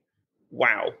me,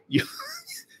 wow,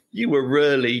 you were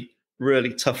really,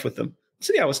 really tough with them. I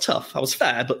said, yeah, I was tough. I was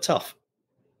fair, but tough.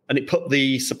 And it put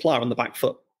the supplier on the back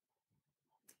foot.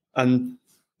 And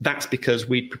that's because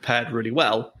we'd prepared really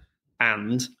well.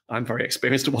 And I'm very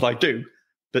experienced at what I do.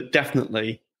 But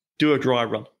definitely do a dry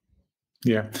run.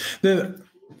 Yeah.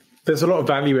 There's a lot of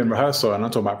value in rehearsal, and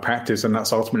I'm talking about practice, and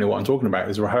that's ultimately what I'm talking about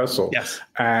is rehearsal. Yes.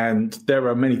 And there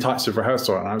are many types of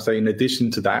rehearsal. And I would say in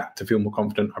addition to that, to feel more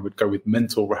confident, I would go with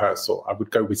mental rehearsal. I would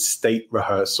go with state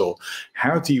rehearsal.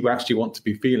 How do you actually want to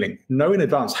be feeling? Know in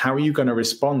advance, how are you going to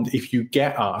respond if you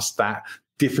get asked that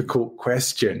difficult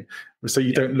question? So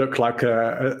you don't look like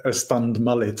a stunned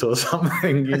mullet or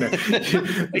something, you know.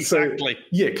 Exactly. So,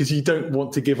 yeah, because you don't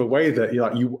want to give away that you're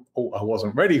like, I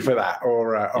wasn't ready for that,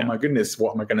 or oh my goodness,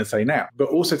 what am I going to say now? But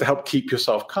also to help keep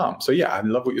yourself calm. So yeah, I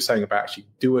love what you're saying about actually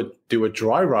do a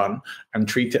dry run and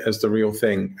treat it as the real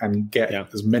thing, and get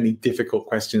as many difficult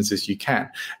questions as you can.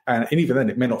 And even then,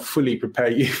 it may not fully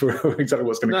prepare you for exactly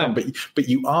what's going to come, but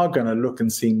you are going to look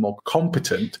and seem more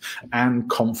competent and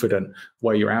confident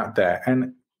while you're out there.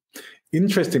 And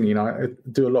interestingly, I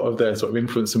do a lot of the sort of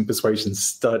influence and persuasion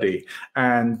study,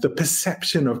 and the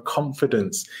perception of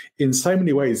confidence in so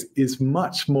many ways is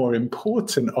much more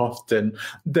important often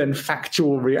than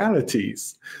factual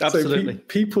realities. Absolutely. So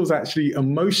people's actually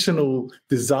emotional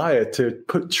desire to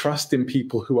put trust in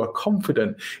people who are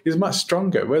confident is much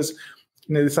stronger. Whereas,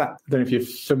 there's that, I don't know if you're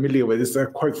familiar with, there's a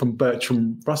quote from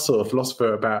Bertrand Russell, a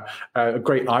philosopher, about a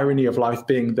great irony of life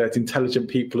being that intelligent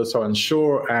people are so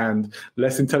unsure and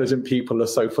less intelligent people are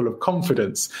so full of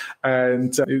confidence.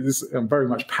 And I'm very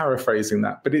much paraphrasing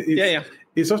that. But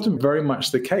it's often very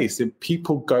much the case. If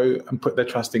people go and put their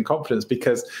trust in confidence,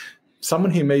 because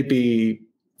someone who may be,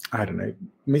 I don't know,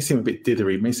 may seem a bit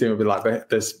dithery, may seem a bit like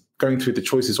there's going through the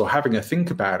choices or having a think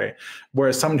about it.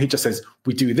 Whereas someone who just says,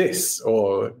 we do this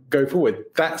or go forward,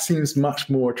 that seems much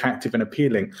more attractive and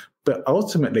appealing. But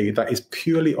ultimately, that is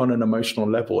purely on an emotional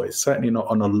level. It's certainly not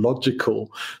on a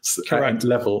logical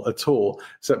level at all.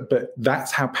 So, but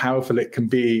that's how powerful it can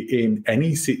be in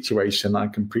any situation. I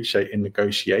can appreciate in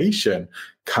negotiation,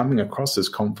 coming across as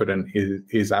confident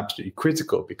is absolutely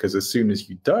critical, because as soon as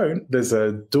you don't, there's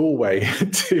a doorway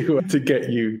to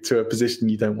get you to a position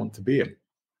you don't want to be in.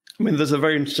 I mean, there's a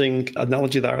very interesting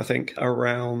analogy there, I think,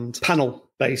 around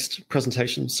panel-based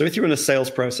presentations. So if you're in a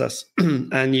sales process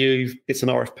and it's an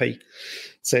RFP,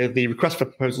 so the request for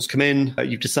proposals come in,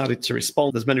 you've decided to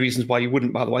respond. There's many reasons why you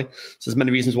wouldn't, by the way. So there's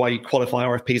many reasons why you qualify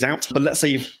RFPs out. But let's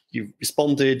say you've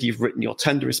responded, you've written your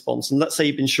tender response, and let's say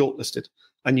you've been shortlisted,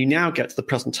 and you now get to the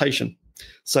presentation.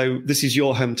 So this is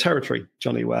your home territory,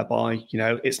 Johnny, whereby,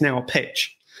 it's now a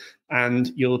pitch.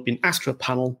 And you've been asked to a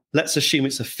panel. Let's assume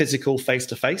it's a physical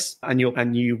face-to-face, and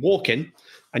you walk in,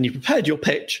 and you've prepared your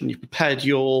pitch, and you've prepared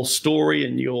your story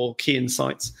and your key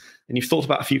insights, and you've thought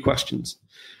about a few questions.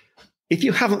 If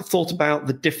you haven't thought about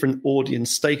the different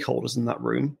audience stakeholders in that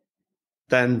room,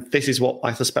 then this is what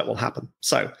I suspect will happen.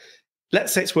 So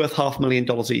let's say it's worth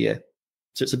 $500,000 a year.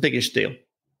 So it's a biggish deal.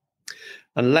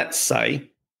 And let's say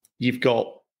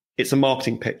it's a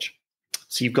marketing pitch.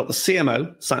 So you've got the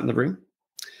CMO sat in the room.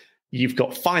 You've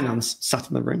got finance sat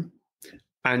in the room,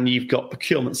 and you've got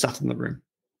procurement sat in the room.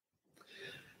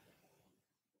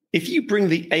 If you bring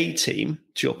the A team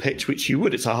to your pitch, which you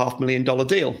would, it's a $500,000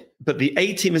 deal, but the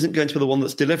A team isn't going to be the one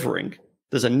that's delivering.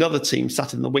 There's another team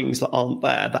sat in the wings that aren't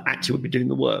there that actually would be doing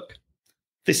the work.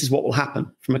 This is what will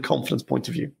happen from a confidence point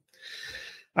of view.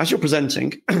 As you're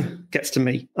presenting, gets to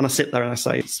me, and I sit there and I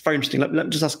say, it's very interesting. Let me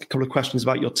just ask a couple of questions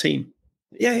about your team.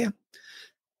 Yeah.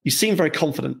 You seem very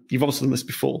confident. You've obviously done this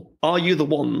before. Are you the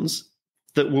ones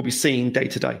that will be seen day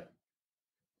to day?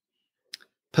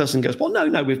 Person goes, well,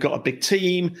 no, we've got a big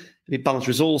team, we balance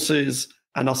resources.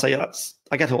 And I'll say,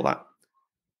 I get all that.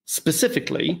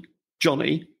 Specifically,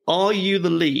 Johnny, are you the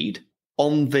lead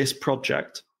on this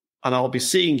project? And I'll be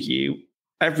seeing you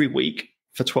every week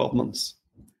for 12 months.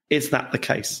 Is that the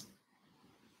case?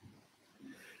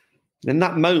 In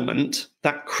that moment,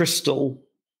 that crystal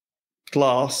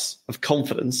glass of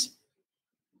confidence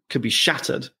could be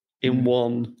shattered in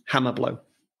one hammer blow.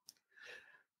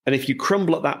 And if you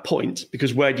crumble at that point,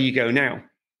 because where do you go now?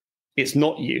 It's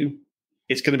not you.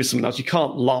 It's going to be someone else. You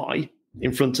can't lie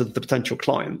in front of the potential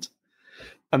client.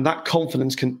 And that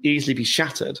confidence can easily be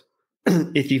shattered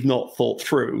if you've not thought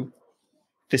through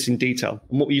this in detail.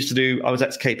 And what we used to do, I was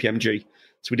ex-KPMG,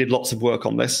 so we did lots of work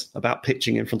on this about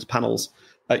pitching in front of panels.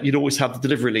 You'd always have the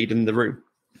delivery lead in the room.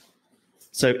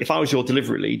 So if I was your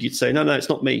delivery lead, you'd say, no, it's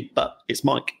not me, but it's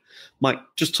Mike. Mike,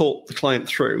 just talk the client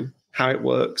through how it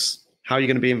works, how you're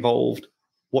going to be involved,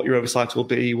 what your oversight will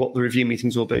be, what the review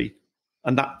meetings will be.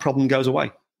 And that problem goes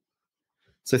away.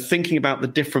 So thinking about the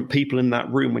different people in that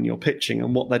room when you're pitching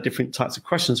and what their different types of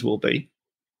questions will be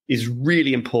is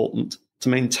really important to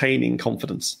maintaining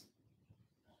confidence.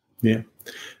 Yeah.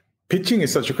 Pitching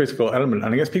is such a critical element,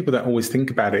 and I guess people don't always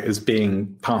think about it as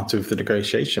being part of the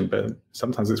negotiation, but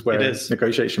sometimes it's where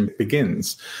negotiation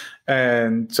begins.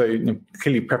 And so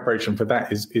clearly preparation for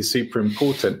that is super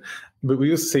important. But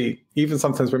we also see, even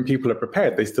sometimes when people are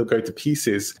prepared, they still go to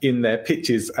pieces in their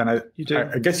pitches. And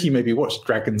I guess you maybe watch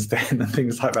Dragon's Den and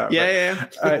things like that.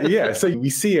 Yeah. So we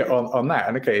see it on that.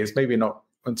 And okay, it's maybe not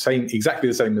exactly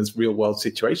the same as real world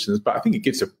situations, but I think it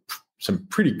gives some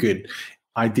pretty good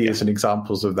ideas and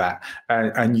examples of that.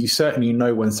 And you certainly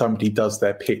know when somebody does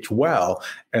their pitch well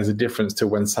as a difference to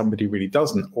when somebody really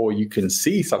doesn't. Or you can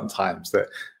see sometimes that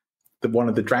one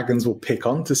of the dragons will pick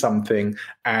onto something,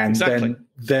 and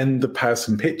then the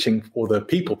person pitching or the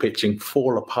people pitching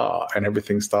fall apart and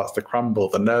everything starts to crumble.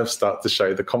 The nerves start to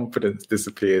show, the confidence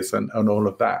disappears and all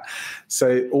of that.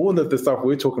 So all of the stuff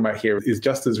we're talking about here is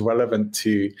just as relevant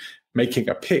to making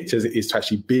a pitch as it is to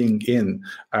actually being in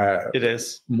it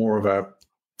is more of a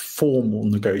formal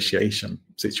negotiation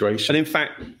situation. And in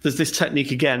fact, there's this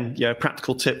technique again,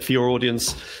 practical tip for your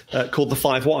audience called the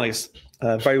 5 whys.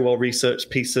 Very well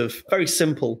researched piece of very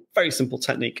simple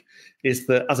technique is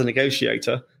that as a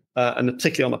negotiator, and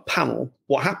particularly on a panel,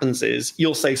 what happens is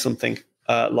you'll say something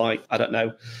like, I don't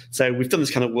know, so we've done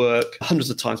this kind of work hundreds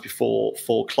of times before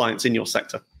for clients in your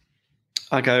sector.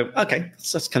 I go, okay,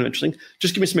 that's kind of interesting.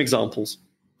 Just give me some examples.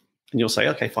 And you'll say,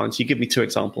 okay, fine. So you give me 2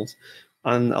 examples.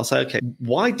 And I'll say, okay,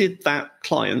 why did that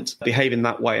client behave in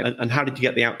that way? And how did you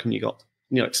get the outcome you got?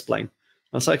 And you'll explain. And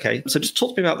I'll say, okay, so just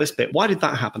talk to me about this bit. Why did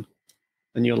that happen?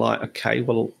 And you're like, okay,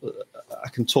 well, I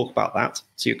can talk about that.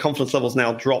 So your confidence level's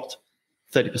now dropped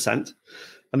 30%.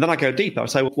 And then I go deeper. I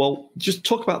say, well, just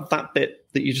talk about that bit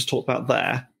that you just talked about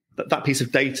there, that piece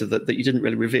of data that you didn't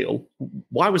really reveal.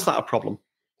 Why was that a problem?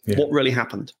 Yeah. What really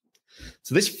happened?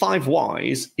 So this 5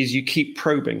 whys is you keep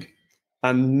probing.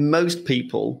 And most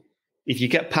people, if you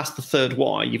get past the 3rd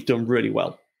why, you've done really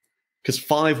well. Because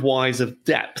 5 whys of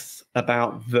depth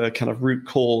about the kind of root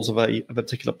cause of a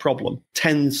particular problem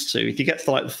tends to, if you get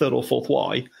to like the 3rd or 4th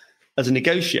why, as a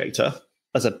negotiator,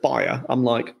 as a buyer, I'm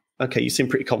like, okay, you seem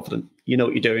pretty confident. You know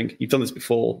what you're doing. You've done this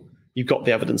before. You've got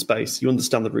the evidence base. You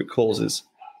understand the root causes.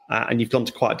 And you've gone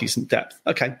to quite a decent depth.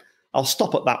 Okay, I'll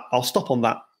stop at that. I'll stop on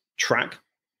that track.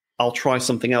 I'll try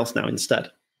something else now instead.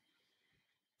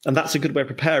 And that's a good way of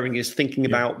preparing, is thinking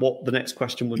about what the next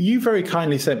question would be. You very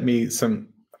kindly sent me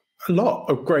a lot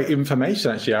of great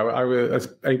information, actually. I was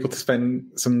able to spend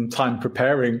some time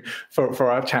preparing for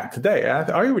our chat today. I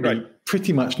already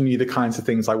pretty much knew the kinds of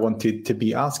things I wanted to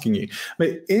be asking you.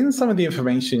 But in some of the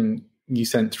information you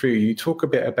sent through, you talk a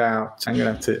bit about, I'm going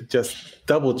to have to just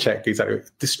double check exactly,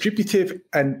 distributive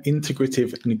and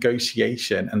integrative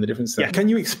negotiation and the difference. Yeah. Can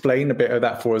you explain a bit of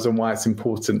that for us and why it's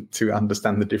important to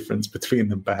understand the difference between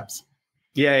them, perhaps?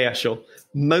 Yeah, sure.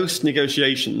 Most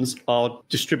negotiations are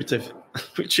distributive,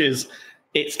 which is,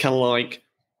 it's kind of like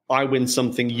I win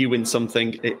something, you win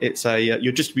something. It's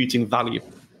you're distributing value.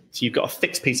 So you've got a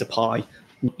fixed piece of pie.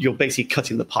 You're basically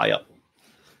cutting the pie up.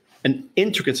 An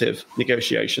integrative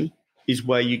negotiation is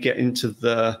where you get into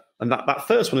that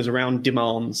first one is around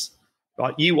demands,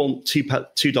 right? You want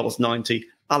 $2.90.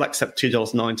 I'll accept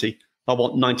 $2.90. I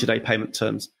want 90-day payment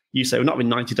terms. You say, we're not in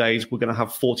 90 days. We're going to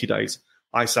have 40 days.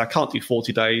 I say, I can't do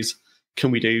 40 days.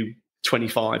 Can we do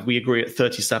 25? We agree at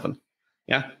 37.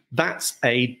 Yeah, that's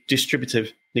a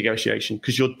distributive negotiation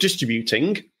because you're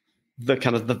distributing the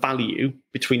kind of the value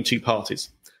between 2 parties.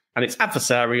 And it's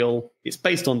adversarial. It's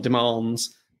based on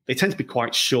demands. They tend to be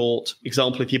quite short.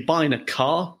 Example, if you're buying a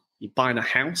car, you're buying a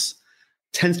house,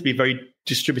 tends to be very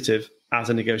distributive as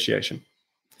a negotiation.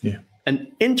 Yeah.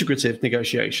 An integrative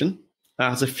negotiation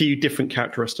has a few different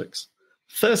characteristics.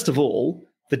 First of all,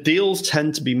 the deals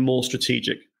tend to be more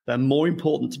strategic. They're more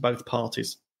important to both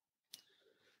parties.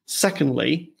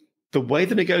 Secondly, the way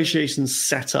the negotiation's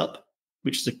set up,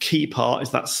 which is a key part, is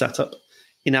that setup.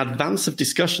 In advance of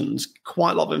discussions,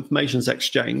 quite a lot of information is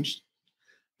exchanged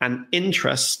and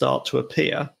interests start to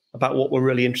appear about what we're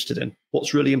really interested in,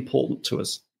 what's really important to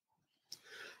us.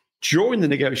 During the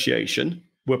negotiation,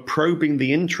 we're probing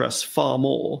the interests far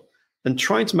more and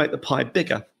trying to make the pie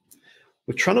bigger.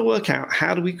 We're trying to work out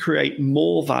how do we create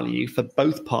more value for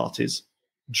both parties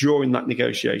during that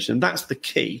negotiation. And that's the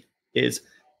key, is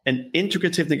an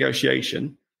integrative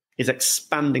negotiation is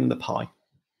expanding the pie.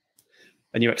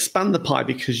 And you expand the pie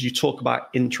because you talk about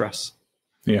interests.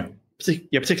 Yeah.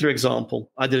 Particular example,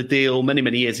 I did a deal many,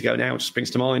 many years ago now, which springs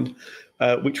to mind,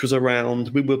 which was around,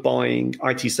 we were buying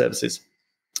IT services.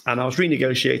 And I was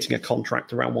renegotiating a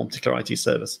contract around one particular IT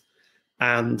service.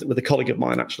 And with a colleague of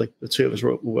mine, actually, the two of us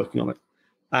were working on it.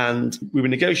 And we were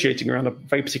negotiating around a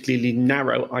very particularly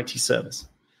narrow IT service.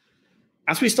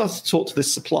 As we started to talk to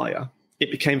this supplier, it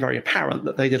became very apparent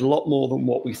that they did a lot more than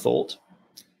what we thought.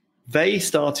 They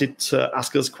started to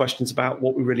ask us questions about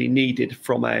what we really needed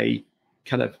from a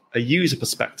kind of a user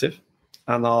perspective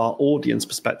and our audience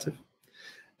perspective.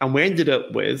 And we ended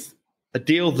up with a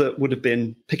deal that would have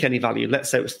been, pick any value, let's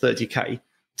say it was 30K,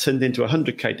 turned into a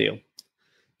 100K deal.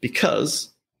 Because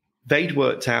they'd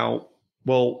worked out,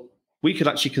 well, we could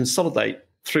actually consolidate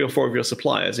 3 or 4 of your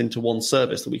suppliers into one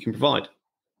service that we can provide.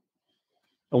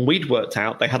 And we'd worked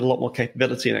out they had a lot more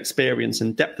capability and experience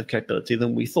and depth of capability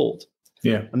than we thought.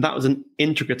 Yeah. And that was an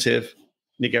integrative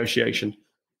negotiation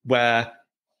where,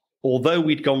 although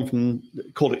we'd gone from,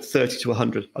 call it 30 to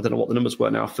 100, I don't know what the numbers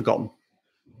were now, I've forgotten.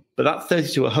 But that 30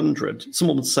 to 100,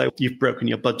 someone would say, you've broken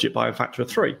your budget by a factor of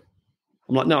 3.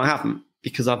 I'm like, no, I haven't,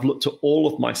 because I've looked at all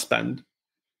of my spend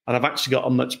and I've actually got a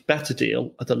much better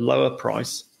deal at a lower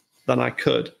price than I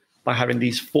could by having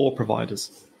these 4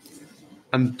 providers.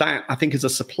 And that, I think, as a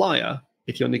supplier,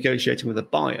 if you're negotiating with a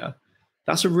buyer,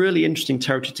 that's a really interesting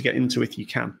territory to get into if you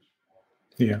can.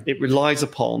 Yeah. It relies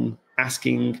upon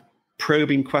asking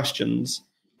probing questions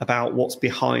about what's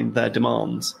behind their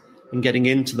demands and getting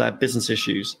into their business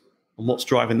issues and what's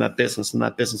driving their business and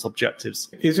their business objectives.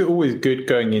 Is it always good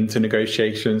going into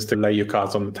negotiations to lay your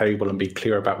cards on the table and be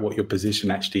clear about what your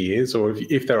position actually is? Or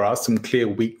if there are some clear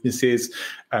weaknesses,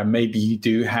 maybe you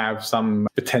do have some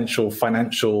potential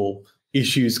financial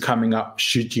issues coming up,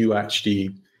 should you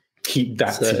actually keep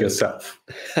that to yourself?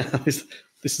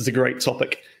 This is a great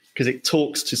topic because it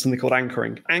talks to something called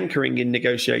anchoring. Anchoring in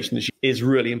negotiations is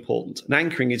really important. And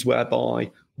anchoring is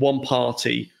whereby one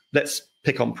party, let's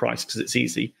pick on price because it's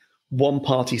easy, one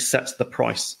party sets the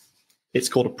price. It's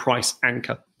called a price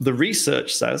anchor. The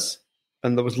research says,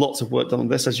 and there was lots of work done on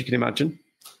this, as you can imagine,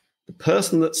 the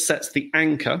person that sets the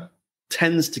anchor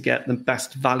tends to get the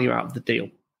best value out of the deal,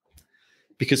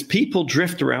 because people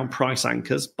drift around price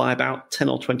anchors by about 10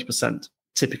 or 20%,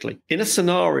 typically. In a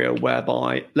scenario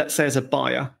whereby, let's say as a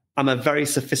buyer, I'm a very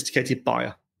sophisticated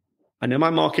buyer. I know my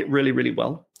market really, really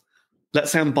well.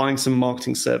 Let's say I'm buying some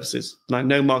marketing services, and I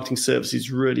know marketing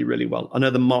services really, really well. I know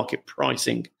the market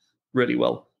pricing really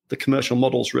well, the commercial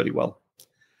models really well.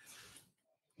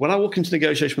 When I walk into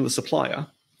negotiation with a supplier,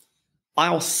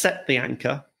 I'll set the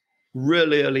anchor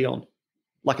really early on,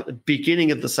 like at the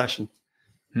beginning of the session.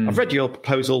 I've read your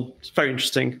proposal. It's very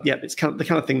interesting. Yeah, it's kind of the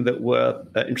kind of thing that we're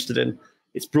interested in.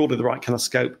 It's broadly the right kind of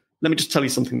scope. Let me just tell you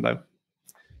something, though.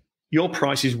 Your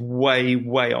price is way,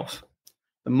 way off.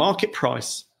 The market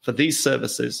price for these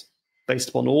services, based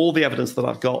upon all the evidence that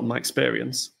I've got and my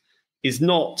experience, is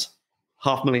not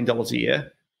 $500,000 a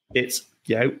year. It's,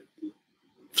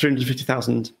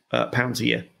 £350,000 a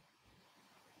year.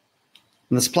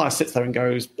 And the supplier sits there and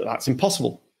goes, that's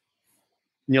impossible.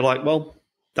 And you're like, well,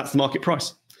 that's the market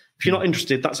price. If you're not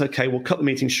interested, that's okay. We'll cut the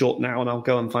meeting short now and I'll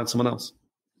go and find someone else.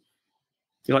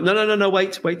 You're like, no,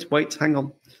 wait, hang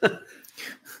on.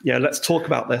 Let's talk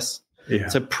about this. Yeah.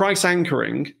 So price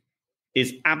anchoring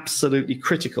is absolutely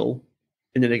critical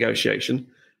in the negotiation,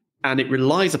 and it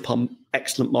relies upon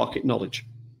excellent market knowledge.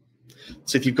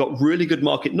 So if you've got really good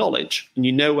market knowledge and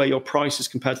you know where your price is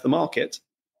compared to the market,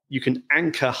 you can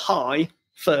anchor high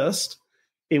first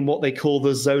in what they call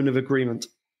the zone of agreement.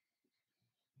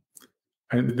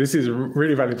 And this is a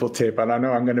really valuable tip, and I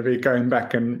know I'm going to be going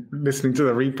back and listening to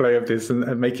the replay of this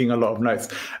and making a lot of notes.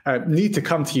 Need to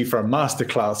come to you for a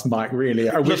masterclass, Mike. Really,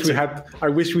 I wish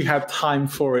we had time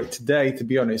for it today, to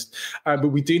be honest. But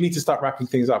we do need to start wrapping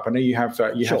things up. I know you have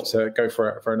have to go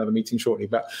for another meeting shortly,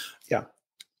 but yeah.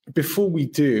 Before we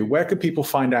do, where can people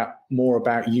find out more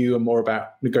about you and more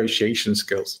about negotiation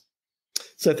skills?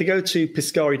 So if they go to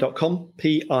piscari.com,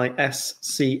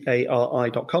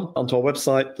 Piscari.com, onto our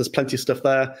website, there's plenty of stuff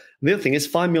there. And the other thing is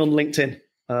find me on LinkedIn.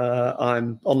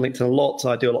 I'm on LinkedIn a lot.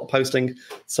 I do a lot of posting.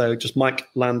 So just Mike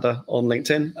Lander on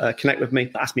LinkedIn. Connect with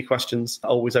me, ask me questions.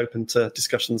 Always open to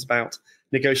discussions about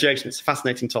negotiation. It's a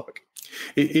fascinating topic.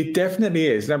 It definitely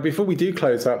is. Now, before we do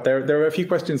close up, there are a few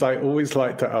questions I always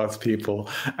like to ask people.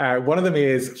 One of them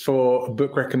is for a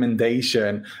book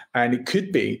recommendation, and it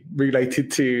could be related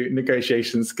to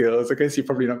negotiation skills. I guess you're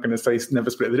probably not going to say Never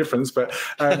Split the Difference, but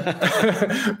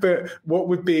but what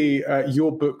would be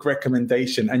your book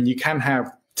recommendation? And you can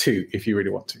have two if you really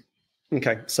want to.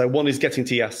 Okay, so one is Getting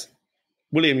to Yes.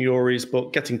 William Ury's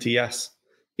book, Getting to Yes.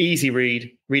 Easy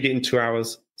read it in 2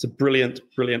 hours. It's a brilliant,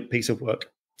 brilliant piece of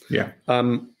work. Yeah.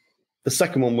 The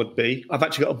second one would be, I've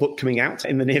actually got a book coming out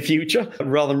in the near future.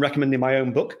 Rather than recommending my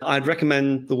own book, I'd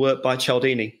recommend the work by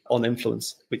Cialdini on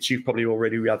influence, which you've probably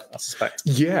already read, I suspect.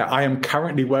 Yeah, I am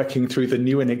currently working through the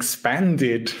new and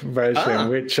expanded version,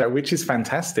 which is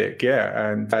fantastic.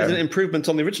 Yeah, and is it an improvement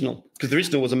on the original? Because the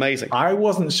original was amazing. I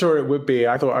wasn't sure it would be.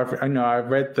 I thought I've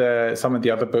read some of the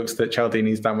other books that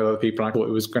Cialdini's done with other people. I thought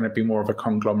it was going to be more of a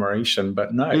conglomeration,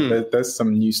 but no, there's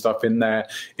some new stuff in there.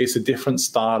 It's a different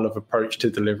style of approach to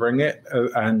delivering it,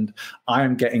 and I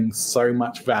am getting so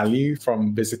much value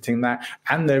from visiting that.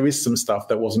 And there is some stuff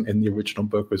that wasn't in the original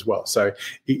book as well, so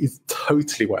it is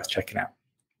totally worth checking out.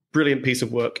 Brilliant piece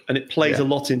of work, and it plays a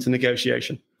lot into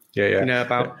negotiation. Yeah.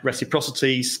 About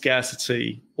reciprocity,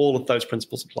 scarcity, all of those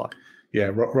principles apply. Yeah,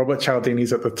 Robert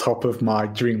Cialdini's at the top of my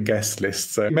dream guest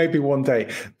list, so maybe one day.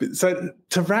 So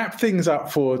to wrap things up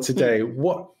for today,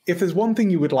 what if there's one thing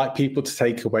you would like people to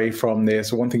take away from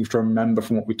this, or one thing to remember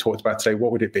from what we talked about today,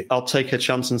 what would it be? I'll take a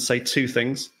chance and say two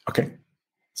things. Okay.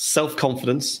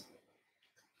 Self-confidence,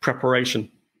 preparation,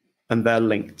 and they're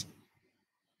linked.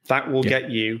 That will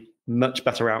get you much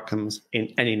better outcomes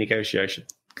in any negotiation.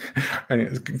 And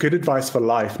it's good advice for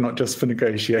life, not just for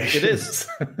negotiations. It is.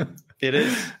 It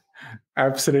is.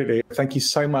 Absolutely. Thank you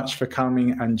so much for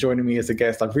coming and joining me as a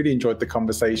guest. I've really enjoyed the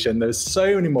conversation. There's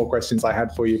so many more questions I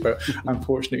had for you, but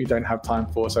unfortunately we don't have time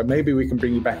for. So maybe we can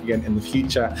bring you back again in the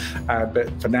future.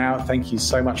 But for now, thank you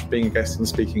so much for being a guest on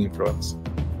Speaking Influence.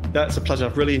 That's a pleasure.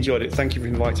 I've really enjoyed it. Thank you for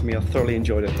inviting me. I thoroughly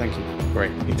enjoyed it. Thank you.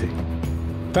 Great. Me too.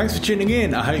 Thanks for tuning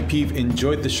in. I hope you've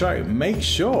enjoyed the show. Make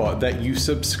sure that you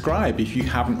subscribe if you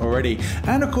haven't already.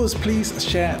 And of course, please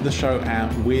share the show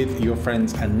out with your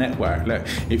friends and network. Look,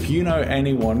 if you know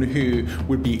anyone who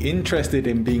would be interested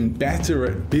in being better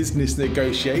at business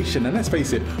negotiation, and let's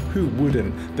face it, who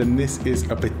wouldn't, then this is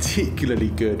a particularly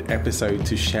good episode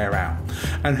to share out.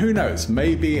 And who knows,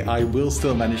 maybe I will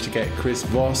still manage to get Chris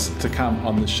Voss to come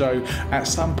on the show at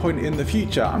some point in the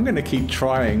future. I'm going to keep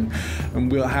trying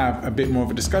and we'll have a bit more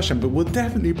of a discussion, but we'll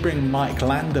definitely bring Mike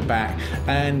Lander back.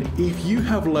 And if you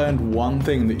have learned one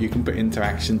thing that you can put into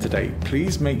action today,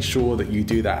 please make sure that you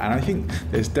do that. And I think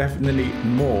there's definitely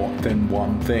more than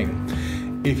one thing.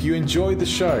 If you enjoyed the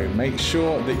show, make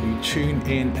sure that you tune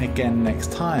in again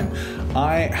next time.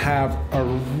 I have a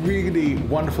really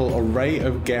wonderful array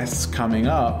of guests coming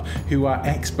up who are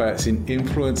experts in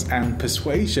influence and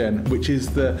persuasion, which is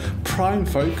the prime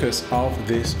focus of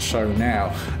this show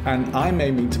now. And I'm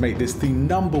aiming to make this the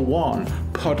 #1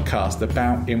 podcast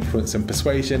about influence and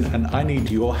persuasion, and I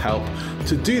need your help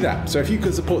to do that. So if you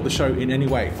could support the show in any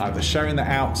way, either sharing that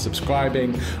out,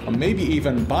 subscribing, or maybe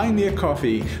even buying me a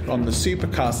coffee on the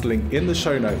Supercast link in the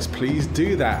show notes, please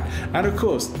do that. And of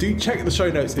course, do check the show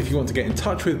notes if you want to get in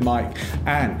touch with Mike,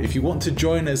 and if you want to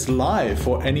join us live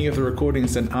for any of the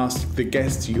recordings and ask the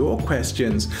guests your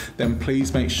questions, then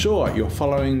please make sure you're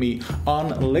following me on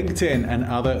LinkedIn and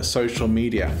other social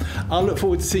media. I'll look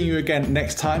forward to seeing you again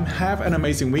next time. Have an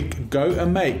amazing week. Go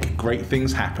and make great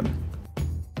things happen.